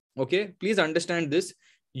EMI, okay, please understand this.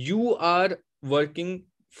 You are working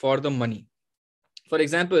for the money. For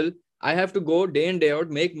example, I have to go day in, day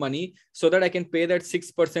out, make money so that I can pay that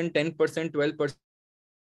 6%, 10%, 12%.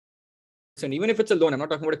 Even if it's a loan, I'm not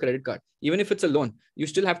talking about a credit card. Even if it's a loan, you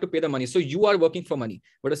still have to pay the money. So you are working for money.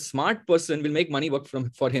 But a smart person will make money work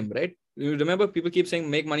for him, right? You remember, people keep saying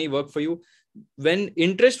make money work for you. When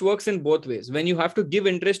interest works in both ways, when you have to give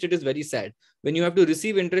interest, it is very sad. When you have to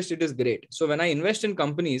receive interest, it is great. So when I invest in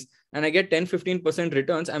companies and I get 10, 15%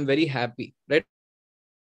 returns, I'm very happy, right?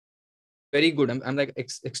 Very good. I'm like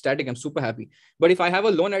ecstatic. I'm super happy. But if I have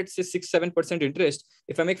a loan at say 6, 7% interest,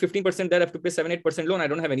 if I make 15% there, I have to pay 7, 8% loan. I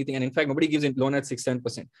don't have anything. And in fact, nobody gives in loan at 6,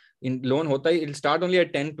 7%. In loan, it'll start only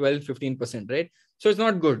at 10, 12, 15%, right? So it's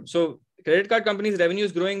not good. So credit card companies' revenue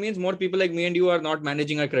is growing means more people like me and you are not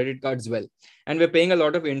managing our credit cards well. And we're paying a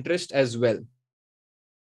lot of interest as well.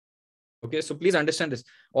 Okay, so please understand this.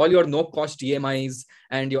 All your no-cost EMIs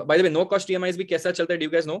and by the way, no-cost EMIs bhi kaisa chalta hai? Do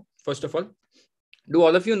you guys know? First of all, do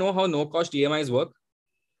all of you know how no-cost EMIs work?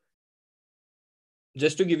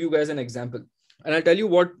 Just to give you guys an example. And I'll tell you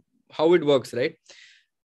how it works, right?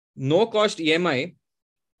 No cost EMI,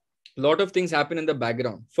 a lot of things happen in the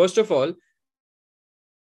background. First of all,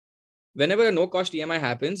 whenever a no cost EMI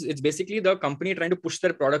happens, it's basically the company trying to push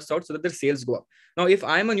their products out so that their sales go up. Now, if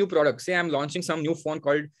I'm a new product, say I'm launching some new phone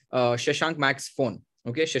called Shashank Max phone,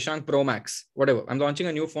 okay, Shashank Pro Max, whatever. I'm launching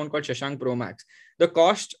a new phone called Shashank Pro Max. The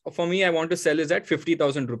cost for me, I want to sell is at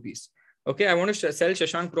 50,000 rupees. Okay, I want to sell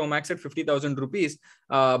Shashank Pro Max at 50,000 rupees,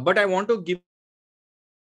 but I want to give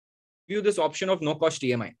you this option of no cost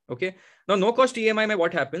EMI. Okay. Now, no cost EMI,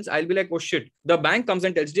 what happens? I'll be like, oh shit. The bank comes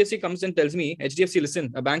and HDFC comes and tells me, HDFC,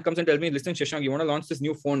 listen, a bank comes and tells me, listen, Shashank, you want to launch this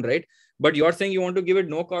new phone, right? But you're saying you want to give it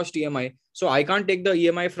no cost EMI. So I can't take the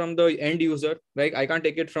EMI from the end user, right? I can't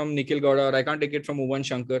take it from Nikhil Gowda, or I can't take it from Uvan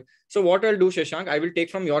Shankar. So what I'll do, Shashank, I will take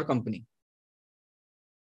from your company.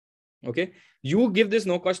 Okay. You give this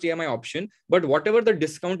no cost EMI option, but whatever the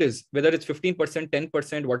discount is, whether it's 15%,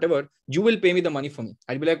 10%, whatever, you will pay me the money for me.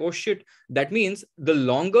 I'll be like, oh shit. That means the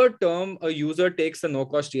longer term a user takes the no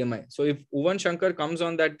cost EMI. So if Uvan Shankar comes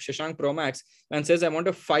on that Shashank Pro Max and says, I want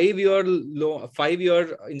a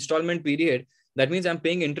 5-year installment period, that means I'm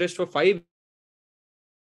paying interest for 5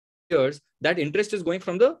 years. That interest is going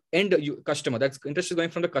from the end customer. That interest is going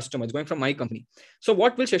from the customer. It's going from my company. So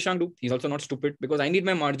what will Shashank do? He's also not stupid, because I need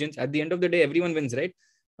my margins. At the end of the day, everyone wins, right?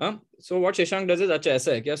 So what Shashank does is, acha,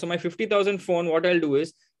 aisa hai kya? So my 50,000 phone, what I'll do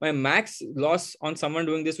is, my max loss on someone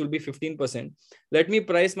doing this will be 15%. Let me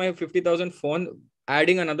price my 50,000 phone,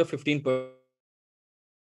 adding another 15%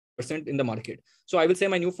 in the market. So I will say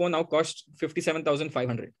my new phone now costs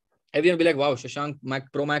 57,500. Everyone will be like, wow, Shashank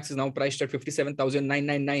Pro Max is now priced at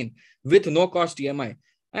 57,999 with no cost EMI.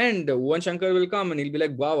 And Uvan Shankar will come and he'll be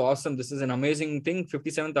like, wow, awesome. This is an amazing thing.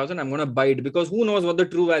 57,000. I'm going to buy it, because who knows what the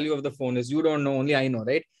true value of the phone is? You don't know. Only I know,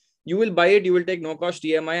 right? You will buy it. You will take no cost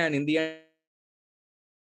EMI. And in the end,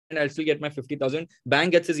 I'll still get my 50,000.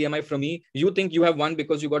 Bank gets his EMI from me. You think you have won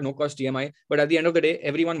because you got no cost EMI. But at the end of the day,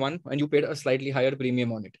 everyone won and you paid a slightly higher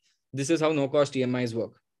premium on it. This is how no cost EMIs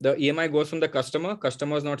work. The EMI goes from the customer.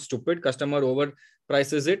 Customer is not stupid. Customer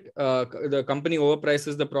overprices it. The company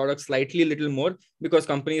overprices the product slightly, little more, because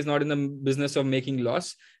company is not in the business of making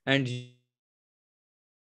loss. And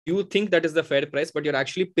you think that is the fair price, but you're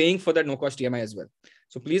actually paying for that no cost EMI as well.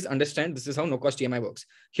 So please understand, this is how no cost EMI works.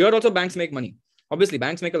 Here also banks make money. Obviously,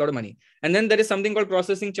 banks make a lot of money. And then there is something called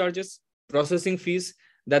processing charges, processing fees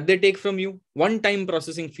that they take from you. One-time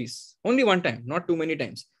processing fees. Only one time, not too many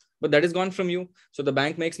times. But that is gone from you. So the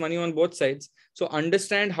bank makes money on both sides. So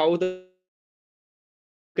understand how the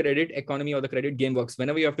credit economy or the credit game works.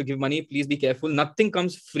 Whenever you have to give money, please be careful. Nothing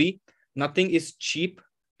comes free. Nothing is cheap,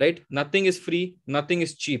 right? Nothing is free. Nothing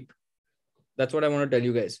is cheap. That's what I want to tell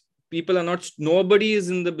you guys. People are not, nobody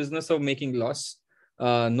is in the business of making loss.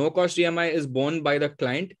 No cost EMI is borne by the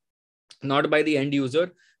client, not by the end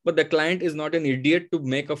user. But the client is not an idiot to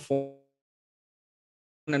make a phone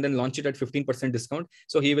and then launch it at 15% discount.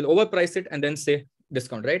 So he will overprice it and then say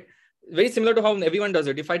discount, right? Very similar to how everyone does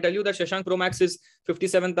it. If I tell you that Shashank Pro Max is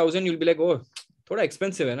 57,000, you'll be like, oh, thoda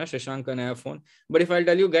expensive hai na Shashank ka naya phone. But if I'll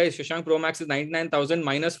tell you guys, Shashank Pro Max is 99,000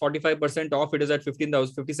 minus 45% off, it is at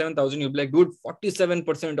 15,000, 57,000, you'll be like, dude,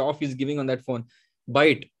 47% off he's giving on that phone. Buy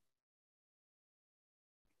it.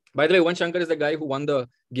 By the way, Uvan Shankar is the guy who won the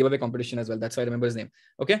giveaway competition as well. That's why I remember his name.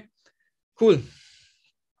 Okay, cool.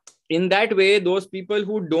 In that way, those people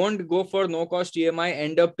who don't go for no cost EMI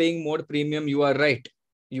end up paying more premium. You are right.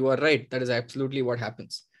 You are right. That is absolutely what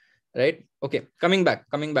happens. Right? Okay, coming back.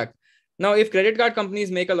 Now, if credit card companies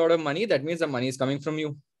make a lot of money, that means the money is coming from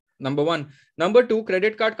you. Number one. Number two,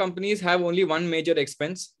 credit card companies have only one major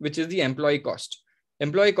expense, which is the employee cost.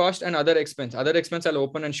 Employee cost and other expense. Other expense I'll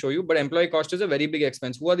open and show you, but employee cost is a very big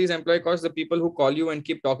expense. Who are these employee costs? The people who call you and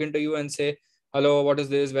keep talking to you and say, hello, what is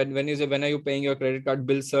this? When are you paying your credit card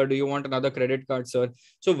bill, sir? Do you want another credit card, sir?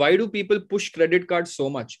 So why do people push credit cards so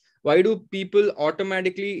much? Why do people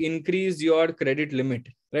automatically increase your credit limit,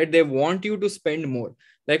 right? They want you to spend more.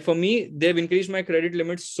 Like for me, they've increased my credit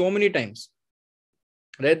limit so many times,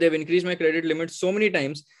 right? They've increased my credit limit so many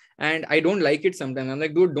times and I don't like it sometimes. I'm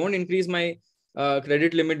like, dude, don't increase my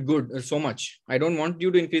credit limit so much. I don't want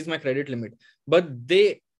you to increase my credit limit, but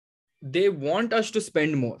they want us to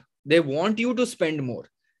spend more. They want you to spend more.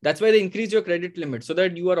 That's why they increase your credit limit so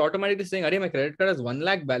that you are automatically saying, "Arey, my credit card has 1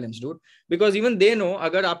 lakh balance, dude." Because even they know,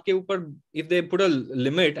 if they put a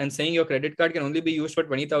limit and saying your credit card can only be used for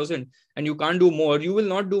 20,000 and you can't do more, you will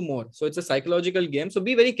not do more. So it's a psychological game. So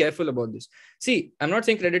be very careful about this. See, I'm not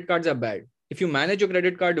saying credit cards are bad. If you manage your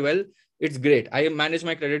credit card well, it's great. I manage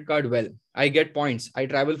my credit card well. I get points. I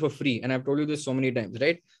travel for free. And I've told you this so many times,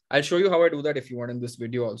 right? I'll show you how I do that if you want in this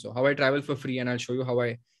video also. How I travel for free and I'll show you how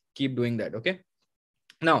I keep doing that, okay?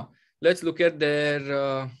 Now, let's look at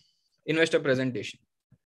their investor presentation.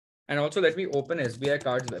 And also let me open SBI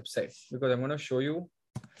Card's website because I'm going to show you.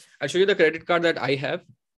 I'll show you the credit card that I have.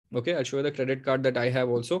 Okay, I'll show you the credit card that I have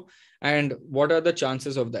also. And what are the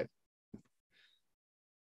chances of that?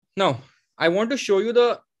 Now, I want to show you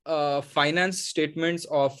the finance statements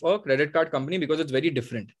of a credit card company because it's very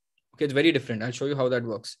different. Okay, it's very different. I'll show you how that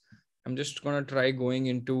works. I'm just going to try going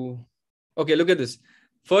into. Okay, look at this.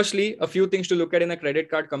 Firstly, a few things to look at in a credit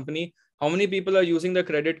card company. How many people are using the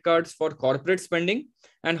credit cards for corporate spending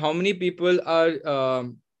and how many people are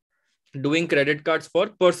doing credit cards for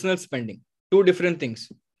personal spending? Two different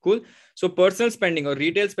things. Cool. So personal spending or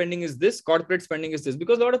retail spending is this, corporate spending is this,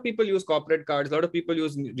 because a lot of people use corporate cards, a lot of people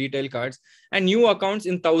use retail cards, and new accounts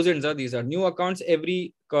in thousands are these are new accounts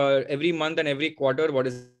every month and every quarter. What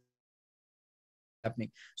is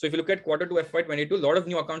happening? So if you look at Q2 FY22, a lot of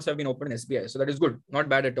new accounts have been opened in SBI. So that is good, not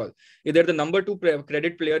bad at all. They're the number 2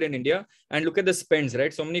 credit player in India. And look at the spends,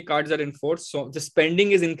 right? So many cards are in force. So the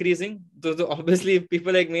spending is increasing. So obviously, if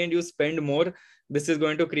people like me and you spend more, this is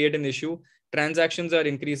going to create an issue. Transactions are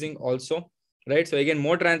increasing also, right? So again,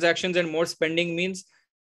 more transactions and more spending means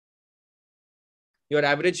your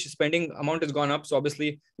average spending amount has gone up. So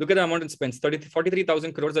obviously, look at the amount it spends.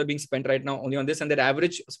 43,000 crores are being spent right now only on this. And their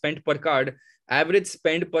average spend per card is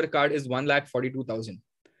 1,42,000.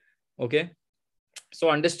 Okay. So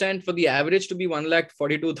understand, for the average to be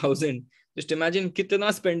 1,42,000, just imagine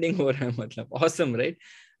kitna spending ho raha hai, matlab. Awesome, right?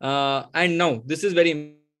 And now this is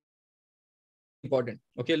very important.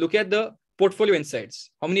 Okay. Look at the portfolio insights.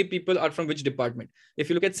 How many people are from which department? If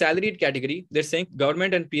you look at salaried category, they're saying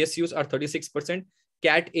government and PSUs are 36%.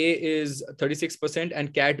 Cat A is 36%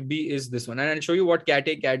 and Cat B is this one. And I'll show you what Cat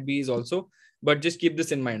A, Cat B is also, but just keep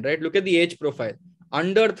this in mind, right? Look at the age profile.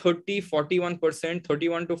 Under 30, 41%,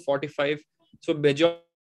 31 to 45. So majority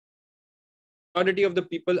of the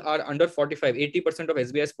people are under 45. 80% of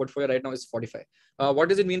SBI's portfolio right now is 45. What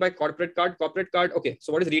does it mean by corporate card? Corporate card. Okay.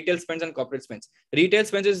 So what is retail spends and corporate spends? Retail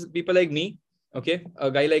spends is people like me. Okay. A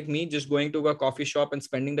guy like me just going to a coffee shop and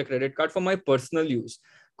spending the credit card for my personal use.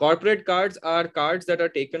 Corporate cards are cards that are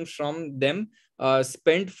taken from them,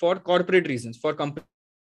 spent for corporate reasons, for company.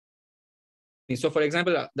 So for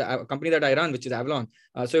example, the company that I run, which is Avalon.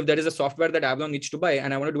 So if there is a software that Avalon needs to buy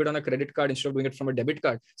and I want to do it on a credit card instead of doing it from a debit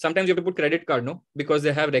card, sometimes you have to put credit card, no, because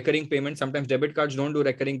they have recurring payments. Sometimes debit cards don't do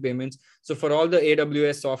recurring payments. So for all the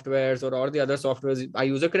AWS softwares or all the other softwares, I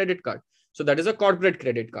use a credit card. So that is a corporate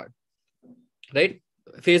credit card, right?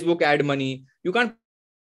 Facebook ad money. You can't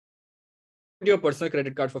your personal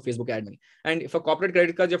credit card for Facebook ad money. And for corporate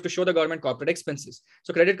credit cards, you have to show the government corporate expenses.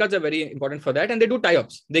 So credit cards are very important for that. And they do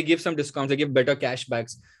tie-ups. They give some discounts. They give better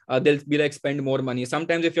cashbacks. They'll be like, spend more money.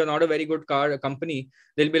 Sometimes if you're not a very good company,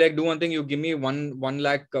 they'll be like, do one thing. You give me one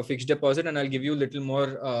lakh fixed deposit and I'll give you a little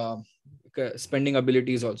more spending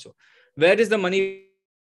abilities also. Where is the money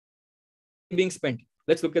being spent?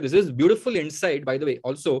 Let's look at this. This is beautiful insight, by the way.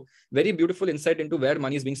 Also, very beautiful insight into where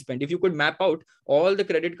money is being spent. If you could map out all the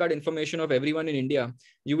credit card information of everyone in India,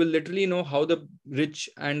 you will literally know how the rich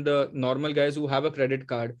and the normal guys who have a credit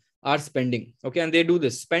card are spending. Okay. And they do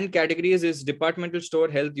this. Spend categories is departmental store,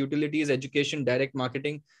 health, utilities, education, direct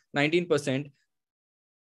marketing, 19%.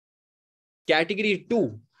 Category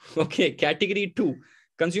 2. Okay. Category 2.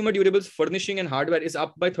 Consumer durables, furnishing and hardware is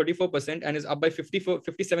up by 34% and is up by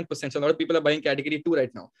 57%. So a lot of people are buying category 2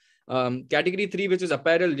 right now. Category 3, which is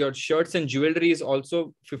apparel, your shirts and jewelry is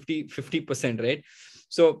also 50%, right?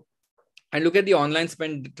 So, and look at the online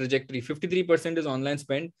spend trajectory. 53% is online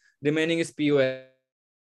spend. Remaining is POS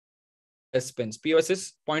spends. POS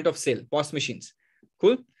is point of sale, POS machines.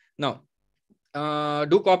 Cool. Now,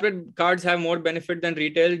 do corporate cards have more benefit than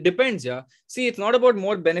retail? Depends. Yeah. See, it's not about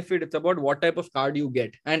more benefit. It's about what type of card you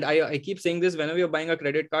get. And I keep saying this, whenever you're buying a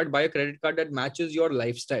credit card, buy a credit card that matches your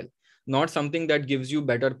lifestyle, not something that gives you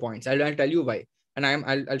better points. I'll tell you why. And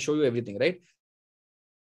I'll show you everything, right?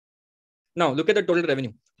 Now look at the total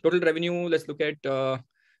revenue. Total revenue. Let's look at,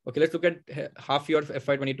 let's look at half year of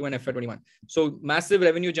FY22 and FY21. So massive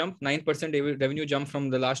revenue jump, 9% revenue jump from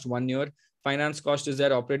the last 1 year. Finance cost is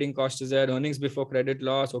there, operating cost is there, earnings before credit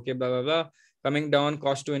loss, okay, blah, blah, blah. Coming down,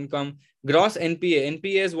 cost to income. Gross NPA.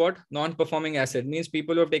 NPA is what? Non-performing asset. Means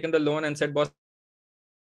people who have taken the loan and said, boss,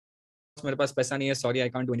 mere paas paisa nahi hai, sorry, I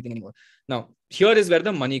can't do anything anymore. Now, here is where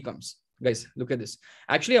the money comes. Guys, look at this.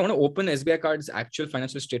 Actually, I want to open SBI Card's actual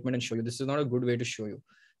financial statement and show you. This is not a good way to show you.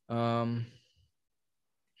 Let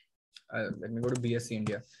me go to BSC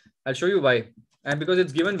India. I'll show you why. And because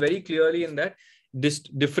it's given very clearly in that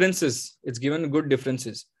differences, it's given good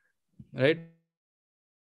differences, right?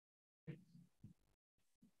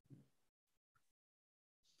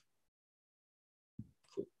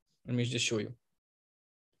 Let me just show you.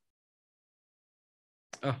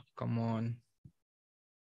 Oh, come on.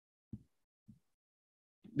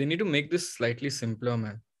 They need to make this slightly simpler,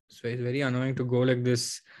 man. It's very, very annoying to go like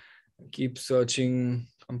this. Keep searching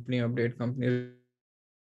company update, company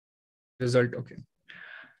result. Okay.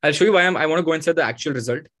 I'll show you why I want to go inside the actual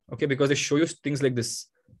result. Okay. Because they show you things like this.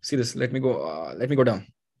 See this. Let me go down.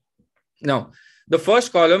 Now, the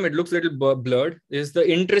first column, it looks a little blurred, is the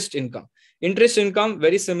interest income. Interest income,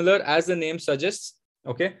 very similar as the name suggests.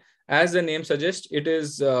 Okay. As the name suggests, it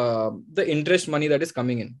is the interest money that is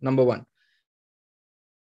coming in, number one.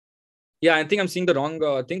 Yeah, I think I'm seeing the wrong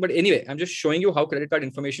thing. But anyway, I'm just showing you how credit card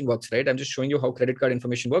information works, right? I'm just showing you how credit card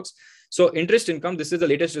information works. So interest income, this is the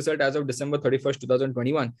latest result as of December 31st,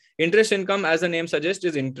 2021. Interest income, as the name suggests,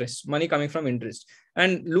 is interest, money coming from interest.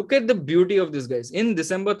 And look at the beauty of this, guys. In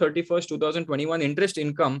December 31st, 2021, interest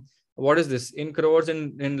income, what is this? In crores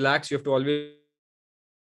and in lakhs, you have to always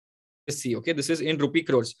see. Okay, this is in rupee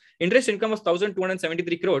crores. Interest income was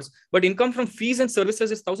 1,273 crores, but income from fees and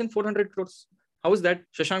services is 1,400 crores. How is that,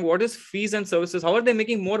 Shashank? What is fees and services? How are they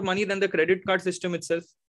making more money than the credit card system itself?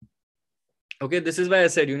 Okay, this is why I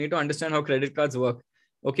said you need to understand how credit cards work.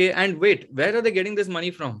 Okay, and wait, where are they getting this money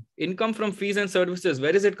from? Income from fees and services.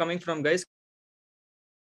 Where is it coming from, guys?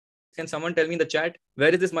 Can someone tell me in the chat, where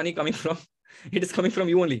is this money coming from? It is coming from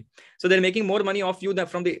you only. So they're making more money off you than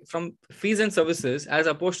from fees and services as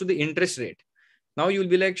opposed to the interest rate. Now you'll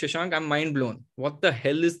be like, Shashank, I'm mind blown. What the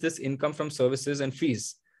hell is this income from services and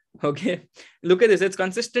fees? Okay, look at this. It's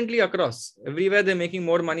consistently across. Everywhere they're making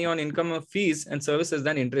more money on income of fees and services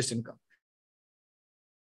than interest income.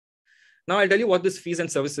 Now I'll tell you what these fees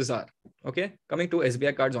and services are. Okay, coming to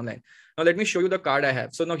SBI cards online. Now let me show you the card I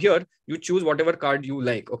have. So now here you choose whatever card you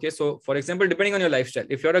like. Okay, so for example, depending on your lifestyle,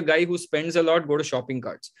 if you're a guy who spends a lot, go to shopping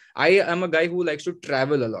cards. I am a guy who likes to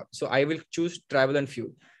travel a lot, so I will choose travel and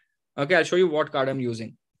fuel. Okay, I'll show you what card I'm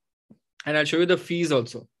using, and I'll show you the fees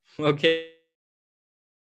also. Okay,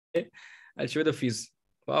 I'll show you the fees.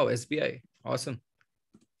 Wow, SBI, awesome.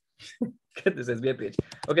 Get this SBI page.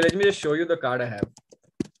 Okay, let me just show you the card I have.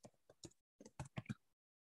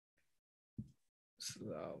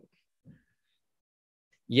 Wow.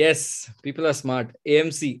 Yes, people are smart.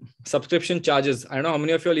 AMC, subscription charges. I don't know how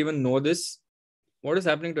many of you all even know this. What is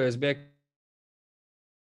happening to SBI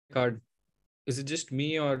card? Is it just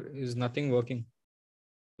me or is nothing working?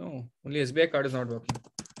 No, only SBI card is not working.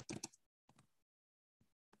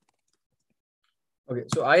 Okay,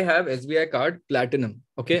 so I have SBI card Platinum.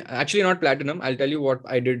 Okay, actually not Platinum. I'll tell you what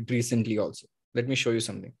I did recently also. Let me show you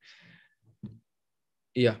something.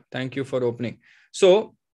 Yeah, thank you for opening.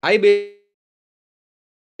 So I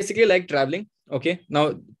basically like traveling. Okay,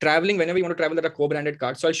 now traveling, whenever you want to travel, that are co-branded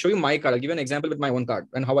cards. So I'll show you my card. I'll give you an example with my own card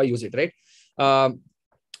and how I use it, right?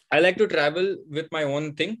 I like to travel with my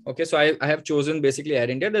own thing. Okay, so I have chosen basically Air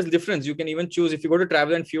India. There's difference. You can even choose, if you go to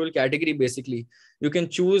travel and fuel category, basically, you can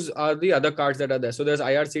choose the other cards that are there. So there's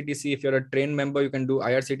IRCTC. If you're a train member, you can do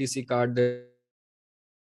IRCTC card.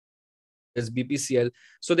 There's BPCL.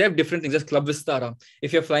 So they have different things. There's Club Vistara.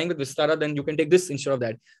 If you're flying with Vistara, then you can take this instead of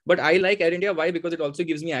that. But I like Air India. Why? Because it also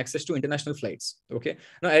gives me access to international flights. Okay.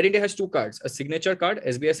 Now Air India has two cards, a signature card,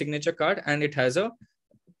 SBI signature card, and it has a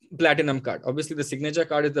platinum card. Obviously, the signature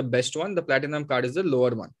card is the best one. The platinum card is the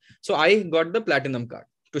lower one. So I got the platinum card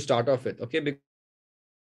to start off with. Okay.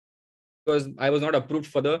 Because I was not approved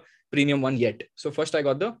for the premium one yet. So first I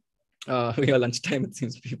got the we are lunchtime, it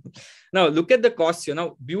seems, people. Now look at the costs here.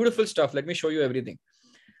 Now, beautiful stuff. Let me show you everything.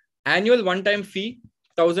 Annual one-time fee,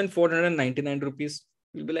 1,499 rupees.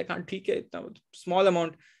 You'll be like, small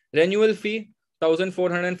amount. Renewal fee,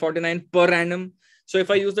 1,449 per annum. So if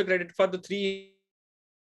I use the credit for the 3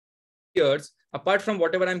 years, apart from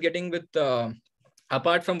whatever I'm getting with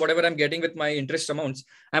my interest amounts,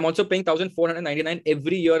 I'm also paying 1,499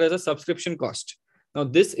 every year as a subscription cost. Now,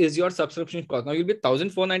 this is your subscription cost. Now, you'll be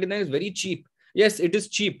 1,499 is very cheap. Yes, it is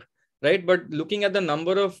cheap, right? But looking at the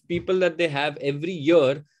number of people that they have every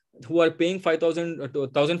year who are paying 5,000 to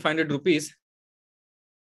 1,500 rupees,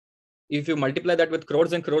 if you multiply that with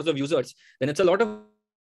crores and crores of users, then it's a lot of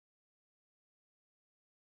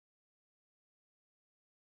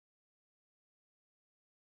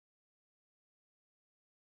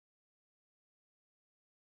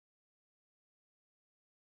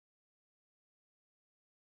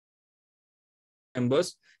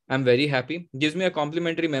members. I'm very happy. Gives me a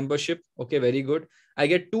complimentary membership. Okay, very good. I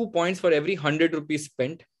get 2 points for every 100 rupees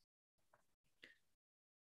spent.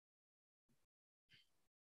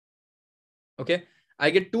 Okay. I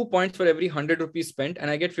get 2 points for every 100 rupees spent, and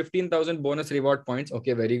I get 15,000 bonus reward points.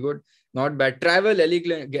 Okay, very good. Not bad. Travel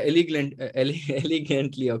elegantly.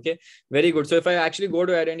 Okay, very good. So if I actually go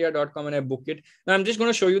to airindia.com and I book it, now I'm just going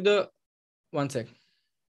to show you the, one sec.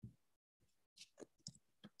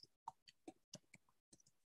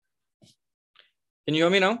 Can you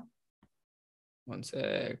hear me now? One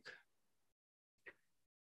sec.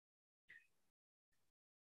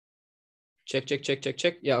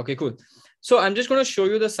 Check. Yeah, okay, cool. So I'm just going to show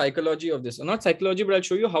you the psychology of this. Not psychology, but I'll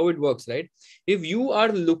show you how it works, right? If you are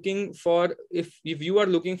looking for, if you are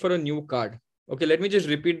looking for a new card, okay, let me just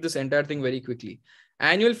repeat this entire thing very quickly.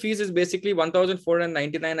 Annual fees is basically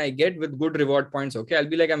 1,499 I get with good reward points. Okay, I'll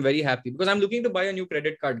be like, I'm very happy because I'm looking to buy a new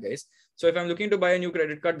credit card, guys. So if I'm looking to buy a new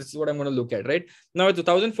credit card, this is what I'm going to look at, right? Now it's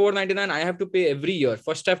 1,499. I have to pay every year.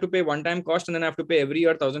 First, I have to pay one-time cost, and then I have to pay every year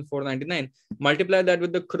 1,499. Multiply that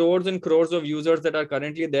with the crores and crores of users that are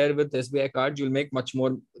currently there with SBI cards, you'll make much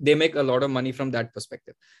more. They make a lot of money from that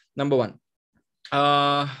perspective. Number one.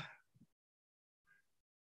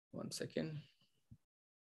 One second.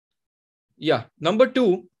 Yeah. Number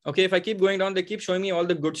two. Okay. If I keep going down, they keep showing me all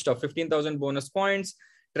the good stuff. 15,000 bonus points,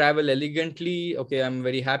 travel elegantly. Okay. I'm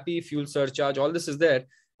very happy. Fuel surcharge. All this is there.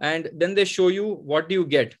 And then they show you what do you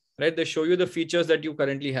get, right? They show you the features that you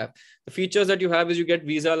currently have. The features that you have is you get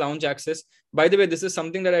Visa lounge access. By the way, this is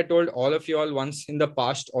something that I told all of you all once in the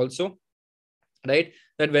past also, right?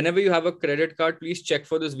 That whenever you have a credit card, please check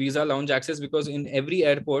for this Visa lounge access, because in every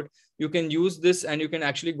airport, you can use this and you can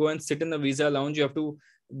actually go and sit in the Visa lounge. You have to,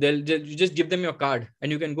 you just give them your card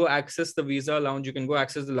and you can go access the Visa lounge. You can go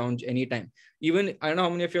access the lounge anytime. Even, I don't know how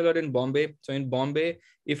many of you are in Bombay. So in Bombay,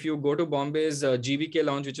 if you go to Bombay's GVK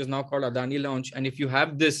lounge, which is now called Adani lounge, and if you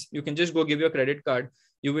have this, you can just go give your credit card.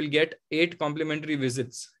 You will get 8 complimentary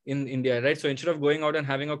visits in India, right? So instead of going out and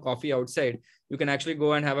having a coffee outside, you can actually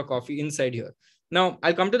go and have a coffee inside here. Now,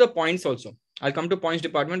 I'll come to the points also. I'll come to points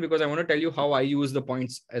department because I want to tell you how I use the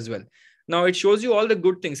points as well. Now, it shows you all the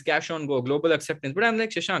good things, cash on go, global acceptance. But I'm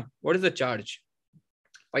like, Shashank, what is the charge?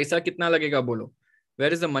 Paisa kitna lagega bolo?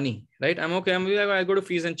 Where is the money, right? I'm okay. I'm like, I'll go to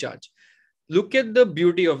fees and charge. Look at the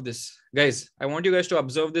beauty of this. Guys, I want you guys to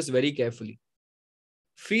observe this very carefully.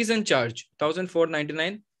 Fees and charge,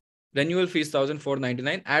 1,499. Renewal fees,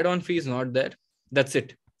 1,499. Add-on fees not there. That's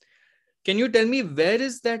it. Can you tell me where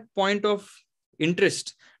is that point of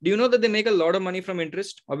interest? Do you know that they make a lot of money from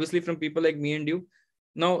interest? Obviously from people like me and you.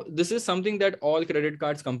 Now, this is something that all credit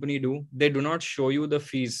cards company do. They do not show you the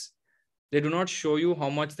fees. They do not show you how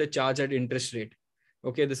much they charge at interest rate.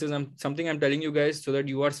 Okay, this is something I'm telling you guys so that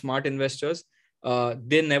you are smart investors.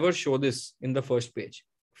 They never show this in the first page.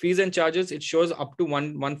 Fees and charges, it shows up to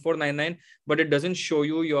 1,499, but it doesn't show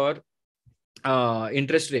you your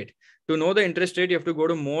interest rate. To know the interest rate, you have to go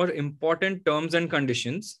to more important terms and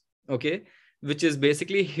conditions, okay, which is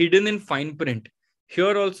basically hidden in fine print.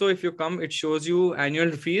 Here also, if you come, it shows you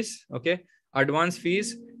annual fees, okay, advance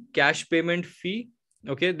fees, cash payment fee,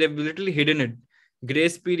 okay, they've literally hidden it.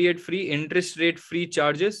 Grace period free, interest rate free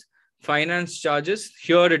charges, finance charges.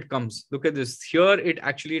 Here it comes. Look at this. Here it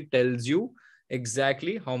actually tells you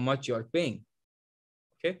exactly how much you're paying.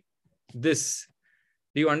 Okay, this.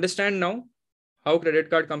 Do you understand now how credit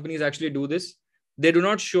card companies actually do this? They do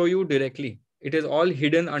not show you directly. It is all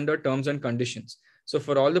hidden under terms and conditions. So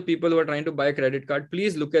for all the people who are trying to buy a credit card,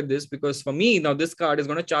 please look at this, because for me, now this card is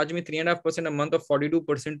going to charge me 3.5% a month of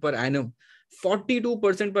 42% per annum.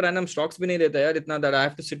 42% per annum. Stocks bhi nahi deta yaar, itna that I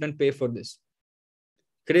have to sit and pay for this.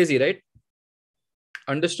 Crazy, right?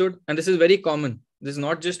 Understood? And this is very common. This is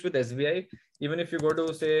not just with SBI. Even if you go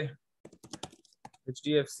to, say,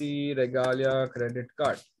 HDFC Regalia credit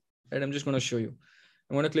card, right? I'm just going to show you.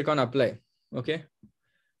 I'm going to click on apply. Okay.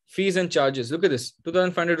 Fees and charges. Look at this.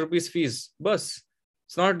 2,500 rupees fees. Bus.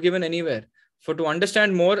 It's not given anywhere. For to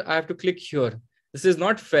understand more, I have to click here. This is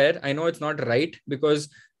not fair. I know it's not right, because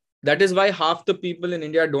that is why half the people in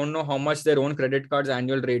India don't know how much their own credit card's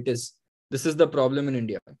annual rate is. This is the problem in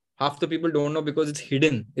India. Half the people don't know because it's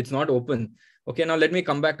hidden. It's not open. Okay. Now let me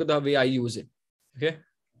come back to the way I use it. Okay.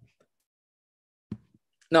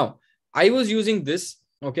 Now, I was using this.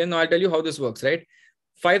 Okay. Now I'll tell you how this works, right?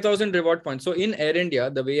 5,000 reward points. So in Air India,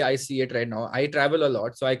 the way I see it right now, I travel a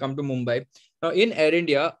lot. So I come to Mumbai. Now in Air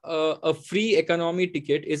India, a free economy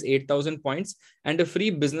ticket is 8,000 points and a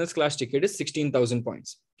free business class ticket is 16,000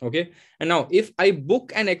 points. Okay. And now if I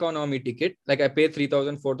book an economy ticket, like I pay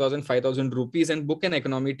 3,000, 4,000, 5,000 rupees and book an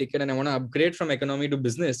economy ticket, and I want to upgrade from economy to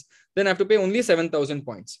business, then I have to pay only 7,000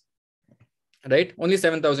 points. Right? Only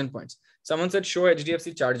 7,000 points. Someone said show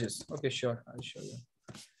HDFC charges. Okay, sure. I'll show you.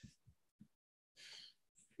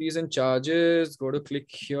 Fees and charges. Go to click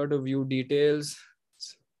here to view details.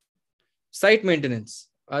 Site maintenance.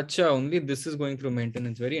 Acha, only this is going through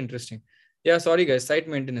maintenance. Very interesting. Yeah, sorry guys, site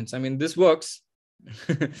maintenance. I mean, this works,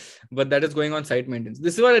 but that is going on site maintenance.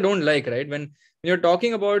 This is what I don't like, right? When you're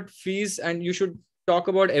talking about fees, and you should talk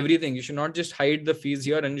about everything. You should not just hide the fees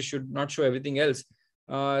here, and you should not show everything else.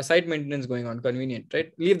 Site maintenance going on, convenient,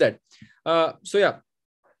 right? Leave that. So yeah.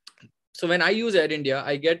 So when I use Air India,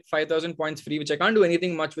 I get 5,000 points free, which I can't do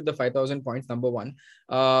anything much with the 5,000 points, number one.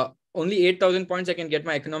 Only 8,000 points, I can get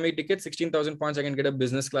my economy ticket. 16,000 points, I can get a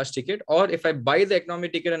business class ticket. Or if I buy the economy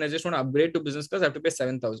ticket and I just want to upgrade to business class, I have to pay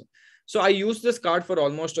 7,000. So I used this card for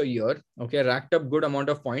almost a year. Okay, racked up good amount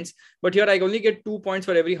of points. But here I only get 2 points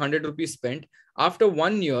for every 100 rupees spent. After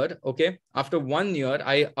 1 year, okay, after 1 year,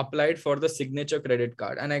 I applied for the signature credit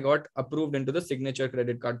card and I got approved into the signature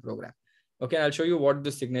credit card program. Okay, I'll show you what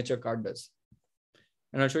the signature card does.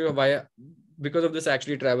 And I'll show you why, because of this, I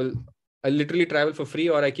actually travel. I literally travel for free,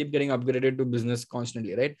 or I keep getting upgraded to business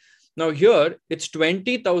constantly, right? Now here, it's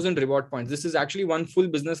 20,000 reward points. This is actually one full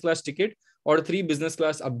business class ticket or 3 business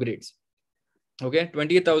class upgrades. Okay,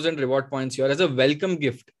 20,000 reward points here as a welcome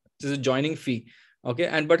gift. This is a joining fee. Okay,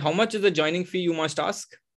 and but how much is the joining fee, you must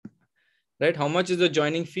ask, right? How much is the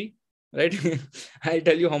joining fee, right? I'll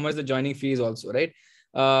tell you how much the joining fee is also, right?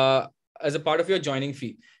 As a part of your joining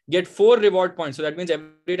fee, get 4 reward points. So that means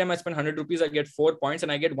every time I spend 100 rupees, I get 4 points,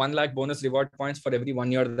 and I get 1 lakh bonus reward points for every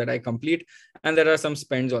 1 year that I complete. And there are some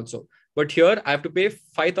spends also. But here I have to pay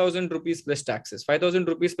 5,000 rupees plus taxes. 5,000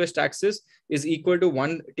 rupees plus taxes is equal to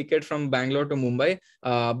 1 ticket from Bangalore to Mumbai.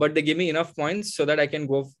 But they give me enough points so that I can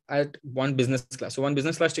go at 1 business class. So 1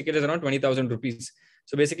 business class ticket is around 20,000 rupees.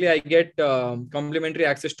 So basically, I get complimentary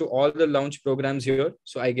access to all the lounge programs here.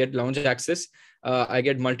 So I get lounge access. I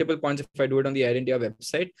get multiple points if I do it on the Air India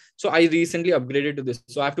website. So I recently upgraded to this.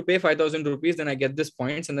 So I have to pay 5,000 rupees. Then I get this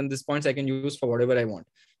points, and then this points I can use for whatever I want.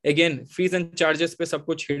 Again, fees and charges pe sab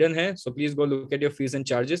kuch hidden hai. So please go look at your fees and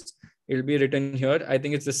charges. It'll be written here. I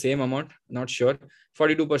think it's the same amount. Not sure.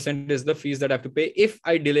 42% is the fees that I have to pay if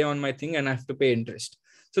I delay on my thing and I have to pay interest.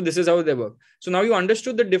 So this is how they work. So now you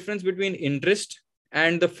understood the difference between interest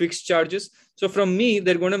and the fixed charges. So from me,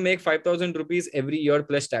 they're going to make 5,000 rupees every year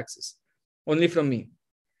plus taxes. Only from me,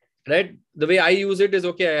 right? The way I use it is,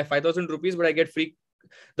 okay, I have 5,000 rupees, but I get free.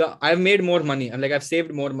 I've made more money. I've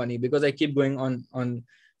saved more money because I keep going on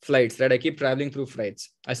flights, right? I keep traveling through flights.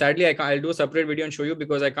 I'll do a separate video and show you,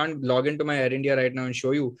 because I can't log into my Air India right now and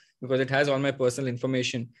show you, because it has all my personal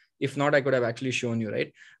information. If not, I could have actually shown you,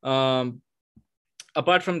 right?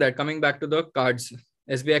 Apart from that, coming back to the cards,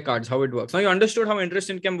 SBI cards, how it works. Now you understood how interest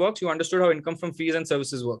income works. You understood how income from fees and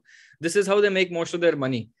services work. This is how they make most of their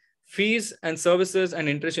money. Fees and services and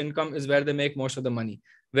interest income is where they make most of the money.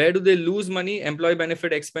 Where do they lose money? Employee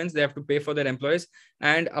benefit expense. They have to pay for their employees.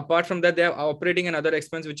 And apart from that, they have operating and other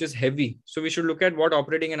expense, which is heavy. So we should look at what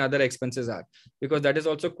operating and other expenses are, because that is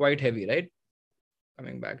also quite heavy, right?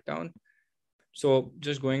 Coming back down. So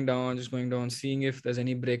just going down, seeing if there's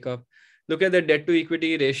any breakup. Look at the debt to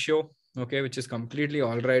equity ratio, okay, which is completely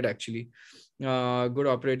all right, actually. Good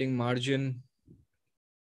operating margin.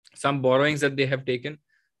 Some borrowings that they have taken.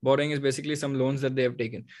 Borrowing is basically some loans that they have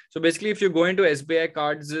taken. So basically, if you go into SBI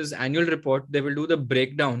Cards' annual report, they will do the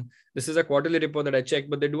breakdown. This is a quarterly report that I checked,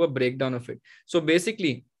 but they do a breakdown of it. So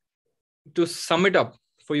basically, to sum it up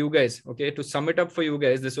for you guys, okay,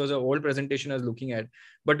 this was an old presentation I was looking at,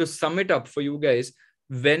 but to sum it up for you guys,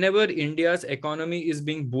 whenever India's economy is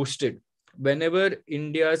being boosted, whenever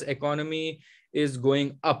India's economy is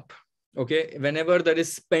going up, okay, whenever there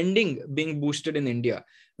is spending being boosted in India,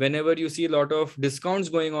 whenever you see a lot of discounts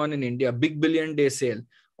going on in India, big billion day sale,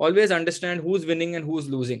 always understand who's winning and who's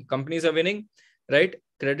losing. Companies are winning, right?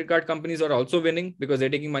 Credit card companies are also winning because they're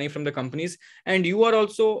taking money from the companies, and you are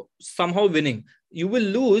also somehow winning. You will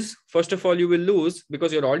lose, first of all, you will lose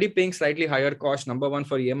because you're already paying slightly higher cost, number one,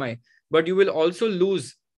 for EMI, but you will also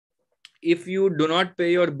lose if you do not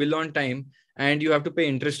pay your bill on time and you have to pay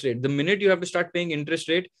interest rate. The minute you have to start paying interest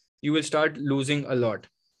rate, you will start losing a lot,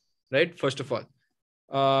 right? First of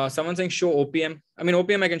all, someone saying show OPM. I mean,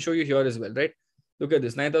 OPM I can show you here as well, right? Look at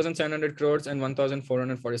this, 9,700 crores and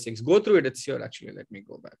 1,446. Go through it. It's here, actually. Let me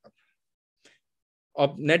go back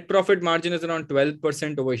up. Net profit margin is around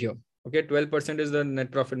 12% over here. Okay, 12% is the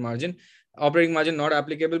net profit margin. Operating margin not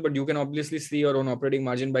applicable, but you can obviously see your own operating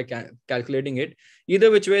margin by calculating it.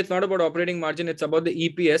 Either which way, it's not about operating margin. It's about the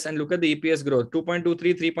EPS, and look at the EPS growth,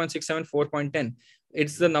 2.23, 3.67, 4.10.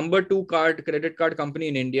 It's the number 2 credit card company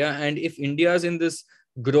in India. And if India is in this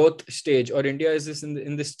growth stage, or India is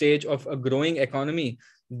in the stage of a growing economy,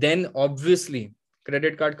 then obviously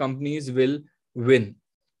credit card companies will win.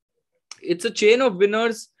 It's a chain of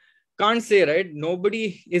winners can't say, right? Nobody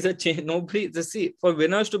is a chain. Nobody, just see, for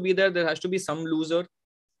winners to be there, there has to be some loser,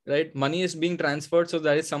 right? Money is being transferred. So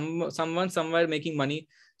there is someone somewhere making money.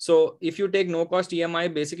 So if you take no cost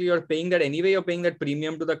EMI, basically you're paying that anyway, you're paying that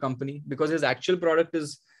premium to the company because his actual product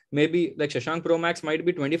is maybe like Shashank Pro Max might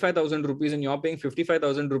be 25,000 rupees and you're paying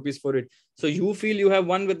 55,000 rupees for it. So you feel you have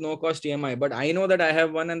won with no cost EMI, but I know that I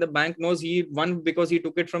have won and the bank knows he won because he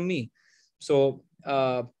took it from me. So,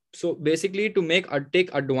 so basically to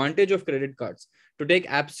take advantage of credit cards, to take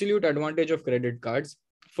absolute advantage of credit cards,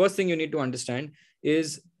 first thing you need to understand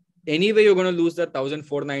is anyway you're going to lose that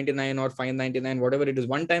 1,499 or 599, whatever it is,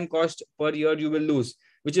 one time cost per year you will lose,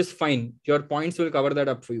 which is fine. Your points will cover that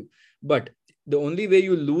up for you. But the only way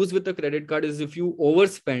you lose with the credit card is if you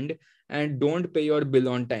overspend and don't pay your bill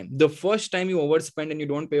on time. The first time you overspend and you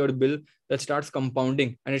don't pay your bill, that starts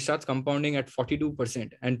compounding, and it starts compounding at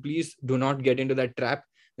 42%. And please do not get into that trap.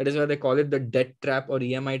 That is why they call it the debt trap or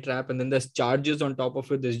EMI trap. And then there's charges on top of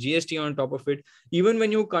it. There's GST on top of it. Even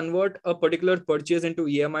when you convert a particular purchase into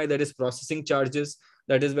EMI, there is processing charges.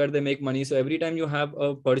 That is where they make money. So every time you have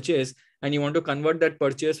a purchase and you want to convert that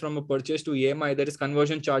purchase from a purchase to EMI, there is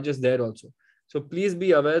conversion charges there also. So please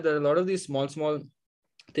be aware that a lot of these small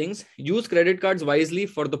things, use credit cards wisely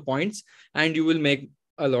for the points and you will make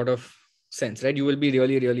a lot of sense, right? You will be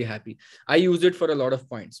really, really happy. I use it for a lot of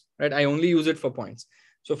points, right? I only use it for points.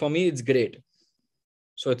 So for me, it's great.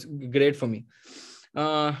 So it's great for me.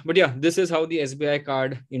 But yeah, this is how the SBI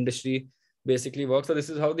card industry basically works. So this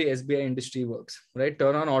is how the SBI industry works, right?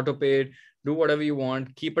 Turn on auto pay, do whatever you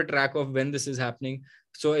want, keep a track of when this is happening.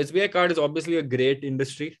 So SBI card is obviously a great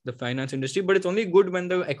industry, the finance industry, but it's only good when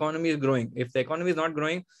the economy is growing. If the economy is not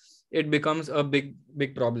growing, it becomes a big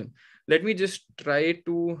problem. Let me just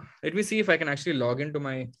let me see if I can actually log into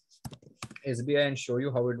my SBI and show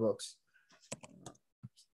you how it works.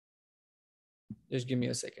 Just give me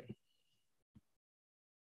a second.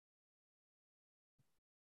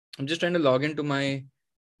 I'm just trying to log into my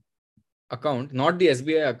account, not the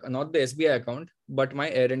SBI account, but my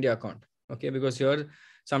Air India account. Okay, because here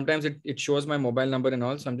sometimes it shows my mobile number and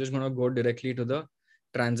all. So I'm just going to go directly to the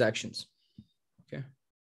transactions. Okay.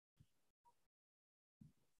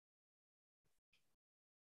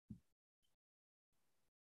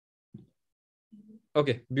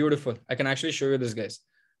 Okay, beautiful. I can actually show you this, guys.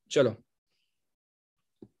 Chalo.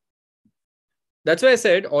 That's why I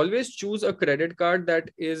said always choose a credit card that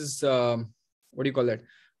is, what do you call that?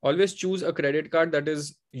 Always choose a credit card that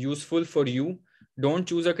is useful for you. Don't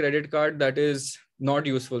choose a credit card that is not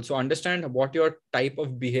useful. So understand what your type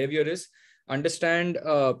of behavior is. Understand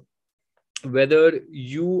whether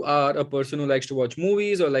you are a person who likes to watch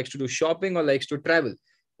movies or likes to do shopping or likes to travel,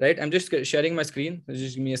 right? I'm just sharing my screen.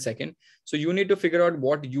 Just give me a second. So you need to figure out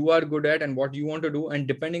what you are good at and what you want to do. And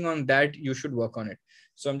depending on that, you should work on it.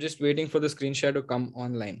 So I'm just waiting for the screen share to come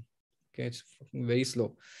online. Okay, it's very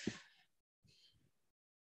slow.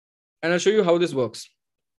 And I'll show you how this works.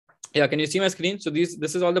 Yeah, can you see my screen? So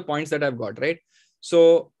this is all the points that I've got, right?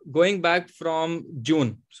 So going back from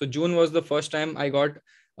June. So June was the first time I got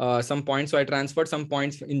some points. So I transferred some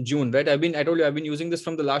points in June, right? I told you I've been using this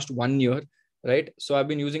from the last 1 year, right? So I've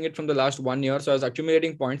been using it from the last 1 year. So I was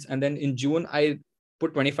accumulating points. And then in June, I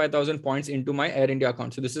put 25,000 points into my Air India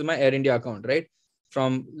account. So this is my Air India account, right?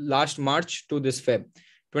 From last March to this Feb.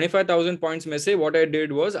 25,000 points may say what I did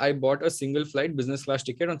was I bought a single flight business class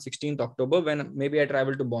ticket on 16th October when maybe I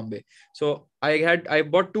traveled to Bombay. So I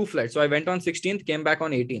bought 2 flights. So I went on 16th, came back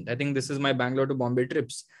on 18th. I think this is my Bangalore to Bombay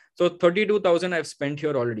trips. So 32,000 I've spent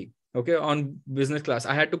here already. Okay. On business class.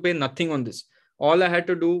 I had to pay nothing on this. All I had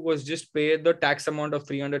to do was just pay the tax amount of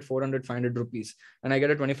 300, 400, 500 rupees. And I get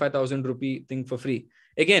a 25,000 rupee thing for free.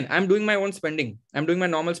 Again, I'm doing my own spending. I'm doing my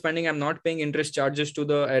normal spending. I'm not paying interest charges to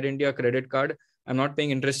the Air India credit card. I'm not paying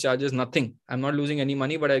interest charges, nothing. I'm not losing any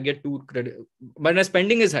money, but I get 2 credit. But my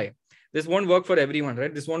spending is high. This won't work for everyone,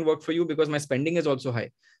 right? This won't work for you because my spending is also high.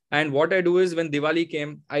 And what I do is when Diwali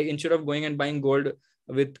came, I instead of going and buying gold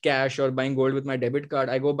with cash or buying gold with my debit card,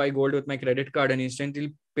 I go buy gold with my credit card and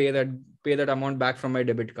instantly pay that amount back from my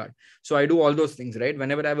debit card. So I do all those things, right?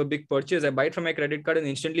 Whenever I have a big purchase, I buy it from my credit card and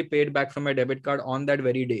instantly pay it back from my debit card on that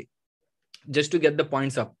very day, just to get the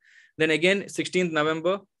points up. Then again, 16th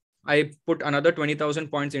November, I put another 20,000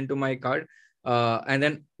 points into my card. And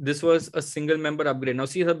then this was a single member upgrade. Now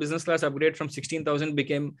see, her business class upgrade from 16,000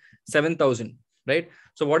 became 7,000, right?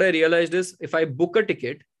 So what I realized is if I book a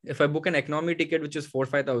ticket, if I book an economy ticket, which is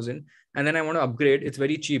 4,000-5,000, and then I want to upgrade, it's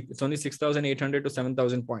very cheap. It's only 6,800 to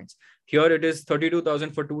 7,000 points. Here it is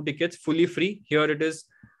 32,000 for 2 tickets, fully free. Here it is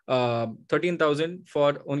 13,000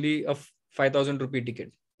 for only a 5,000 rupee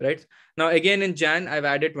ticket. right? Now, again, in Jan, I've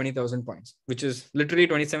added 20,000 points, which is literally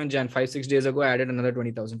 27 Jan, 5-6 days ago, I added another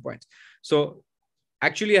 20,000 points. So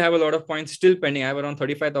actually, I have a lot of points still pending. I have around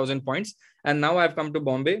 35,000 points. And now I've come to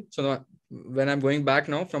Bombay. So now, when I'm going back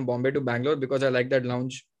now from Bombay to Bangalore, because I like that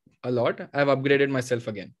lounge a lot, I've upgraded myself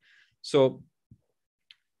again. So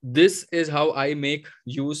this is how I make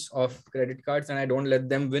use of credit cards, and I don't let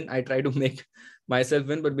them win. I try to make myself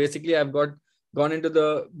win. But basically, I've gone into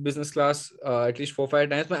the business class at least 4-5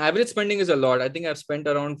 times. My average spending is a lot. I think I've spent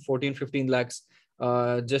around 14-15 lakhs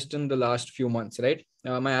just in the last few months, right?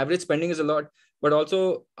 My average spending is a lot, but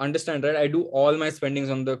also understand, right? I do all my spendings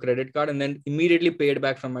on the credit card and then immediately pay it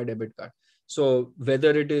back from my debit card. So whether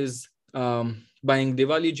it is buying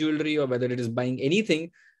Diwali jewelry or whether it is buying anything,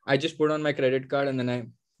 I just put on my credit card and then I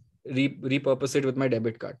repurpose it with my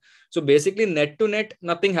debit card. So basically, net to net,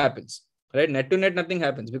 nothing happens, right? Net to net, nothing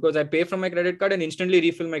happens because I pay from my credit card and instantly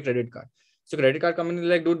refill my credit card. So credit card company is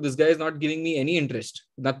like, dude, this guy is not giving me any interest.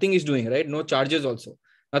 Nothing is doing, right? No charges also.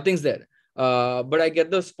 Nothing's there. But I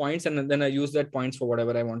get those points and then I use that points for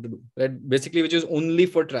whatever I want to do, right? Basically, which is only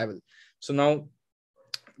for travel. So now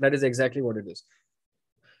that is exactly what it is.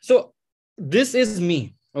 So this is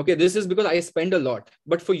me. Okay, this is because I spend a lot.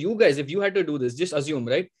 But for you guys, if you had to do this, just assume,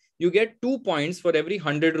 right? You get 2 points for every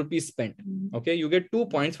 100 rupees spent. Okay, you get 2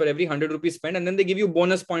 points for every 100 rupees spent, and then they give you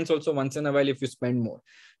bonus points also once in a while if you spend more.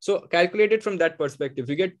 So calculate it from that perspective.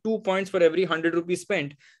 You get 2 points for every 100 rupees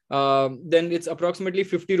spent, then it's approximately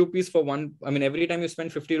 50 rupees for one. I mean, every time you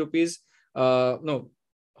spend 50 rupees, no,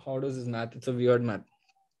 how does this math? It's a weird math.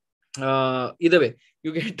 Either way,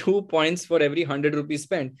 you get 2 points for every 100 rupees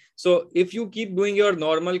spent. So if you keep doing your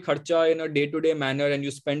normal kharcha in a day-to-day manner and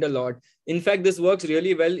you spend a lot, in fact, this works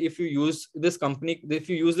really well if you use this company, if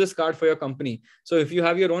you use this card for your company. So if you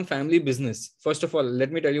have your own family business, first of all,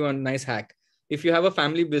 let me tell you a nice hack. If you have a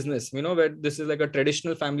family business, you know, where this is like a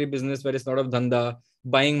traditional family business where it's a lot of dhanda,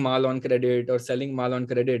 buying mal on credit or selling mal on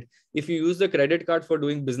credit. If you use the credit card for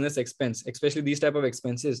doing business expense, especially these type of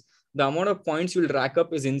expenses, the amount of points you'll rack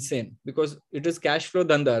up is insane because it is cash flow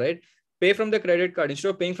dhanda, right? Pay from the credit card. Instead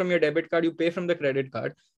of paying from your debit card, you pay from the credit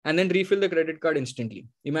card and then refill the credit card instantly.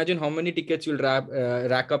 Imagine how many tickets you'll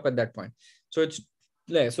rack up at that point. So it's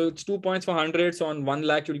 2 points for 100. So on 1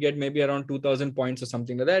 lakh, you'll get maybe around 2,000 points or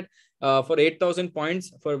something like that. For 8,000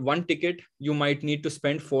 points for one ticket, you might need to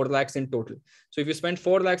spend 4 lakhs in total. So if you spend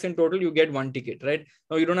 4 lakhs in total, you get one ticket, right?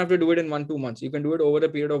 Now you don't have to do it in 1-2 months. You can do it over a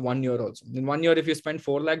period of 1 year also. In 1 year, if you spend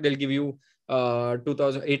 4 lakh, they'll give you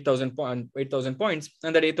 8,000 points,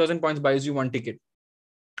 and that 8,000 points buys you one ticket,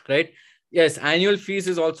 right? Yes, annual fees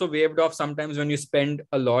is also waived off sometimes when you spend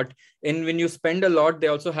a lot. And when you spend a lot, they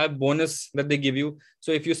also have bonus that they give you.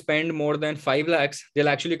 So if you spend more than 5 lakhs, they'll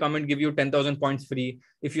actually come and give you 10,000 points free.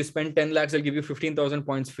 If you spend 10 lakhs, they'll give you 15,000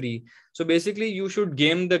 points free. So basically, you should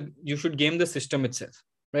game the system itself.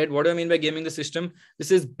 Right? What do I mean by gaming the system? This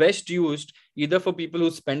is best used either for people who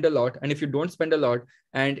spend a lot, and if you don't spend a lot,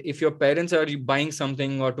 and if your parents are buying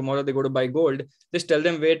something or tomorrow they go to buy gold, just tell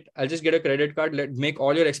them, wait, I'll just get a credit card. Make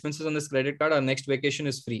all your expenses on this credit card. Our next vacation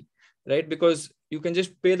is free, right? Because you can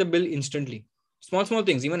just pay the bill instantly. Small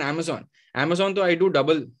things, even Amazon. Though I do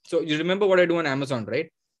double. So you remember what I do on Amazon, right?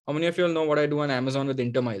 How many of you all know what I do on Amazon with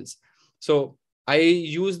Intermiles? So I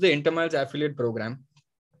use the Intermiles affiliate program,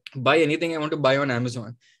 buy anything I want to buy on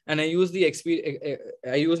Amazon, and I use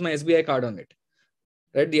I use my SBI card on it,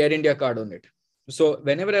 right? The Air India card on it. So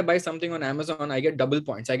whenever I buy something on Amazon, I get double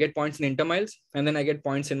points. I get points in Intermiles, and then I get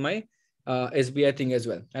points in my SBI thing as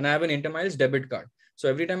well. And I have an Intermiles debit card. So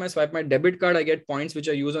every time I swipe my debit card, I get points which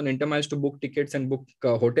I use on Intermiles to book tickets and book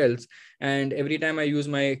hotels. And every time I use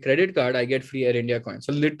my credit card, I get free Air India coins.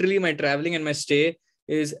 So literally my traveling and my stay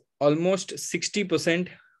is almost 60%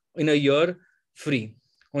 in a year free.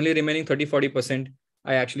 Only remaining 30-40%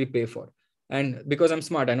 I actually pay for. And because I'm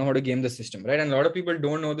smart, I know how to game the system, right? And a lot of people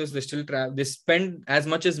don't know this. They still they spend as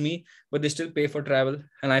much as me, but they still pay for travel.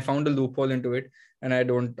 And I found a loophole into it. And I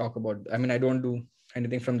don't talk about, I don't do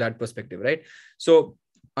anything from that perspective, right? So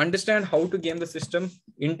understand how to game the system.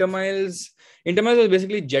 Intermiles was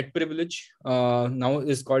basically Jet privilege. Now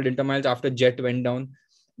is called Intermiles after Jet went down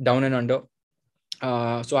and under.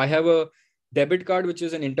 So I have a debit card, which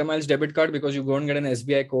is an Intermiles debit card, because you go and get an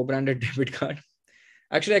SBI co-branded debit card.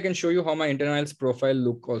 Actually, I can show you how my Intermiles profile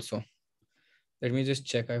look also. Let me just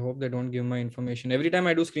check. I hope they don't give my information. Every time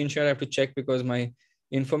I do screen share, I have to check because my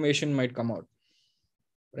information might come out,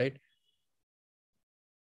 right?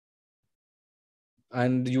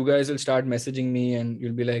 And you guys will start messaging me and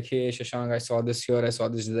you'll be like, hey, Shashank, I saw this here, I saw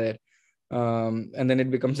this there. And then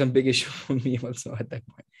it becomes a big issue for me also at that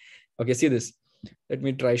point. Okay, see this. Let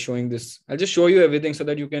me try showing this. I'll just show you everything so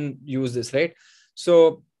that you can use this, right?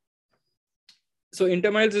 So So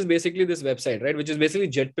Intermiles is basically this website, right? Which is basically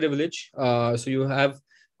jet privilege. So you have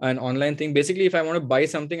an online thing. Basically, if I want to buy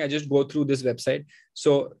something, I just go through this website.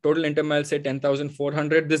 So total Intermiles say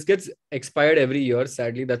 10,400. This gets expired every year.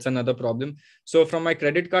 Sadly, that's another problem. So from my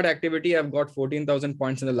credit card activity, I've got 14,000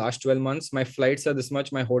 points in the last 12 months. My flights are this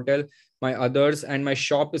much, my hotel, my others, and my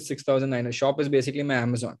shop is 6,900. Shop is basically my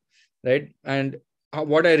Amazon, right? And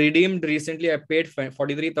what I redeemed recently, I paid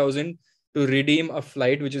 43,000 to redeem a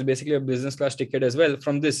flight, which is basically a business class ticket as well.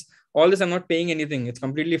 From this, all this, I'm not paying anything. It's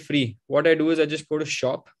completely free. What I do is I just go to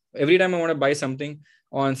shop. Every time I want to buy something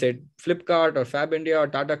on, say, Flipkart or Fab India or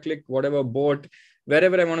Tata Click, whatever, Boat,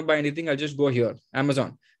 wherever I want to buy anything, I'll just go here,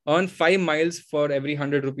 Amazon. Earn 5 miles for every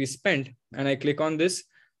 100 rupees spent. And I click on this,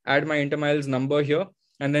 add my Intermiles number here,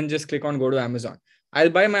 and then just click on go to Amazon. I'll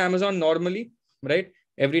buy my Amazon normally, right?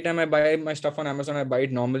 Every time I buy my stuff on Amazon, I buy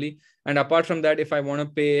it normally. And apart from that, if I want to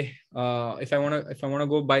pay, if I want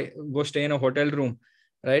to go stay in a hotel room,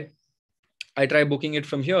 right? I try booking it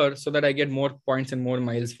from here so that I get more points and more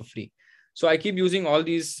miles for free. So I keep using all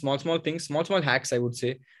these small things, small hacks, I would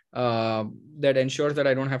say, that ensures that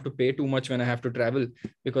I don't have to pay too much when I have to travel,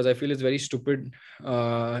 because I feel it's very stupid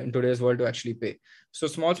in today's world to actually pay. So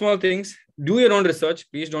small things. Do your own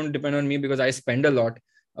research. Please don't depend on me because I spend a lot.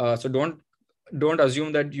 So don't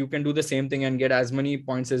assume that you can do the same thing and get as many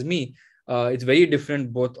points as me. It's very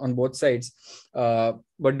different on both sides.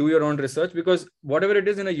 But do your own research, because whatever it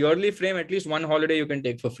is in a yearly frame, at least one holiday you can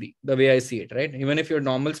take for free, the way I see it, right? Even if you're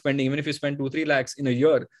normal spending, even if you spend 2-3 lakhs in a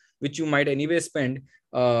year, which you might anyway spend,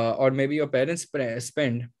 or maybe your parents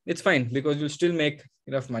spend, it's fine, because you'll still make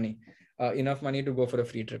enough money to go for a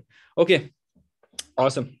free trip. Okay,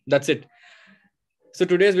 awesome. That's it. So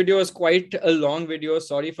today's video was quite a long video.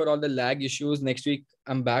 Sorry for all the lag issues. Next week,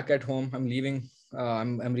 I'm back at home. I'm leaving.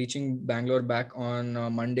 I'm reaching Bangalore back on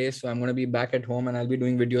Monday. So I'm going to be back at home and I'll be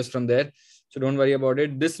doing videos from there. So don't worry about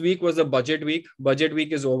it. This week was a budget week. Budget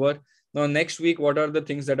week is over. Now, next week, what are the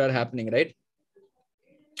things that are happening, right?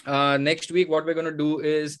 Next week, what we're going to do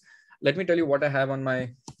is, let me tell you what I have on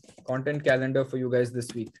my content calendar for you guys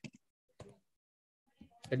this week.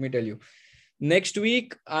 Let me tell you. Next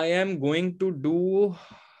week, I am going to do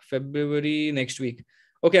February next week.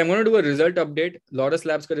 Okay, I'm going to do a result update. Lotus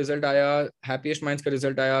Labs ka result aaya, Happiest Minds ka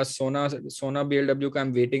result aaya, Sona BLW ka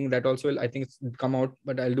I'm waiting. That also will, I think, come out,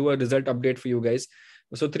 but I'll do a result update for you guys.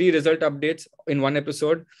 So 3 result updates in one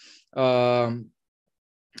episode. Apart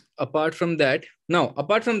from that,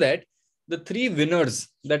 the 3 winners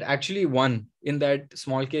that actually won in that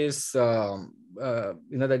small case,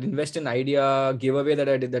 that invest in idea giveaway that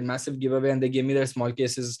I did, that massive giveaway, and they gave me their small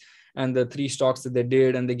cases and the 3 stocks that they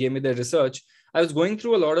did, and they gave me their research. I was going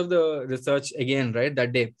through a lot of the research again, right,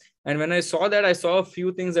 that day. And when I saw that, I saw a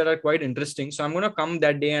few things that are quite interesting. So I'm going to come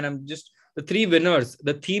that day and I'm just, the 3 winners,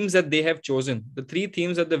 the themes that they have chosen, the 3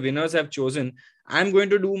 themes that the winners have chosen, I'm going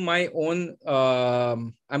to do my own,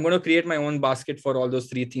 I'm going to create my own basket for all those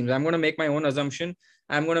 3 themes. I'm going to make my own assumption.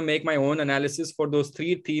 I'm going to make my own analysis for those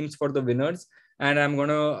 3 themes for the winners. And I'm going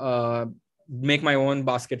to make my own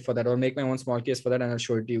basket for that, or make my own small case for that. And I'll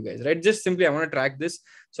show it to you guys, right? Just simply, I want to track this.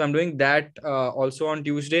 So I'm doing that also on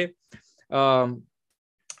Tuesday. And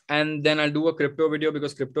then I'll do a crypto video,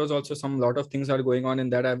 because crypto is also lot of things are going on in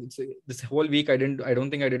that. This whole week, I don't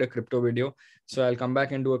think I did a crypto video. So I'll come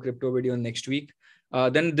back and do a crypto video next week.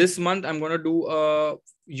 Then this month, I'm going to do a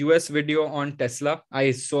US video on Tesla.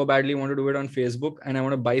 I so badly want to do it on Facebook, and I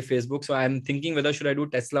want to buy Facebook. So I'm thinking whether should I do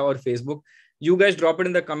Tesla or Facebook. You guys drop it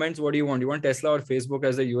in the comments. What do you want? You want Tesla or Facebook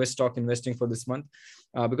as the US stock investing for this month?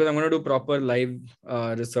 Because I'm going to do proper live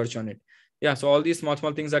research on it. Yeah. So all these small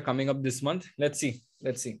things are coming up this month. Let's see.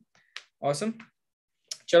 Awesome.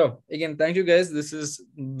 Chalo. Again, thank you guys. This is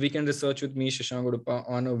Weekend Research with me, Shashank Udupa,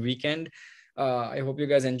 on a weekend. I hope you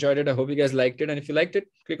guys enjoyed it. I hope you guys liked it. And if you liked it,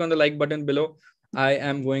 click on the like button below. I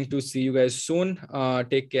am going to see you guys soon.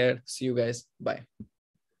 Take care. See you guys. Bye.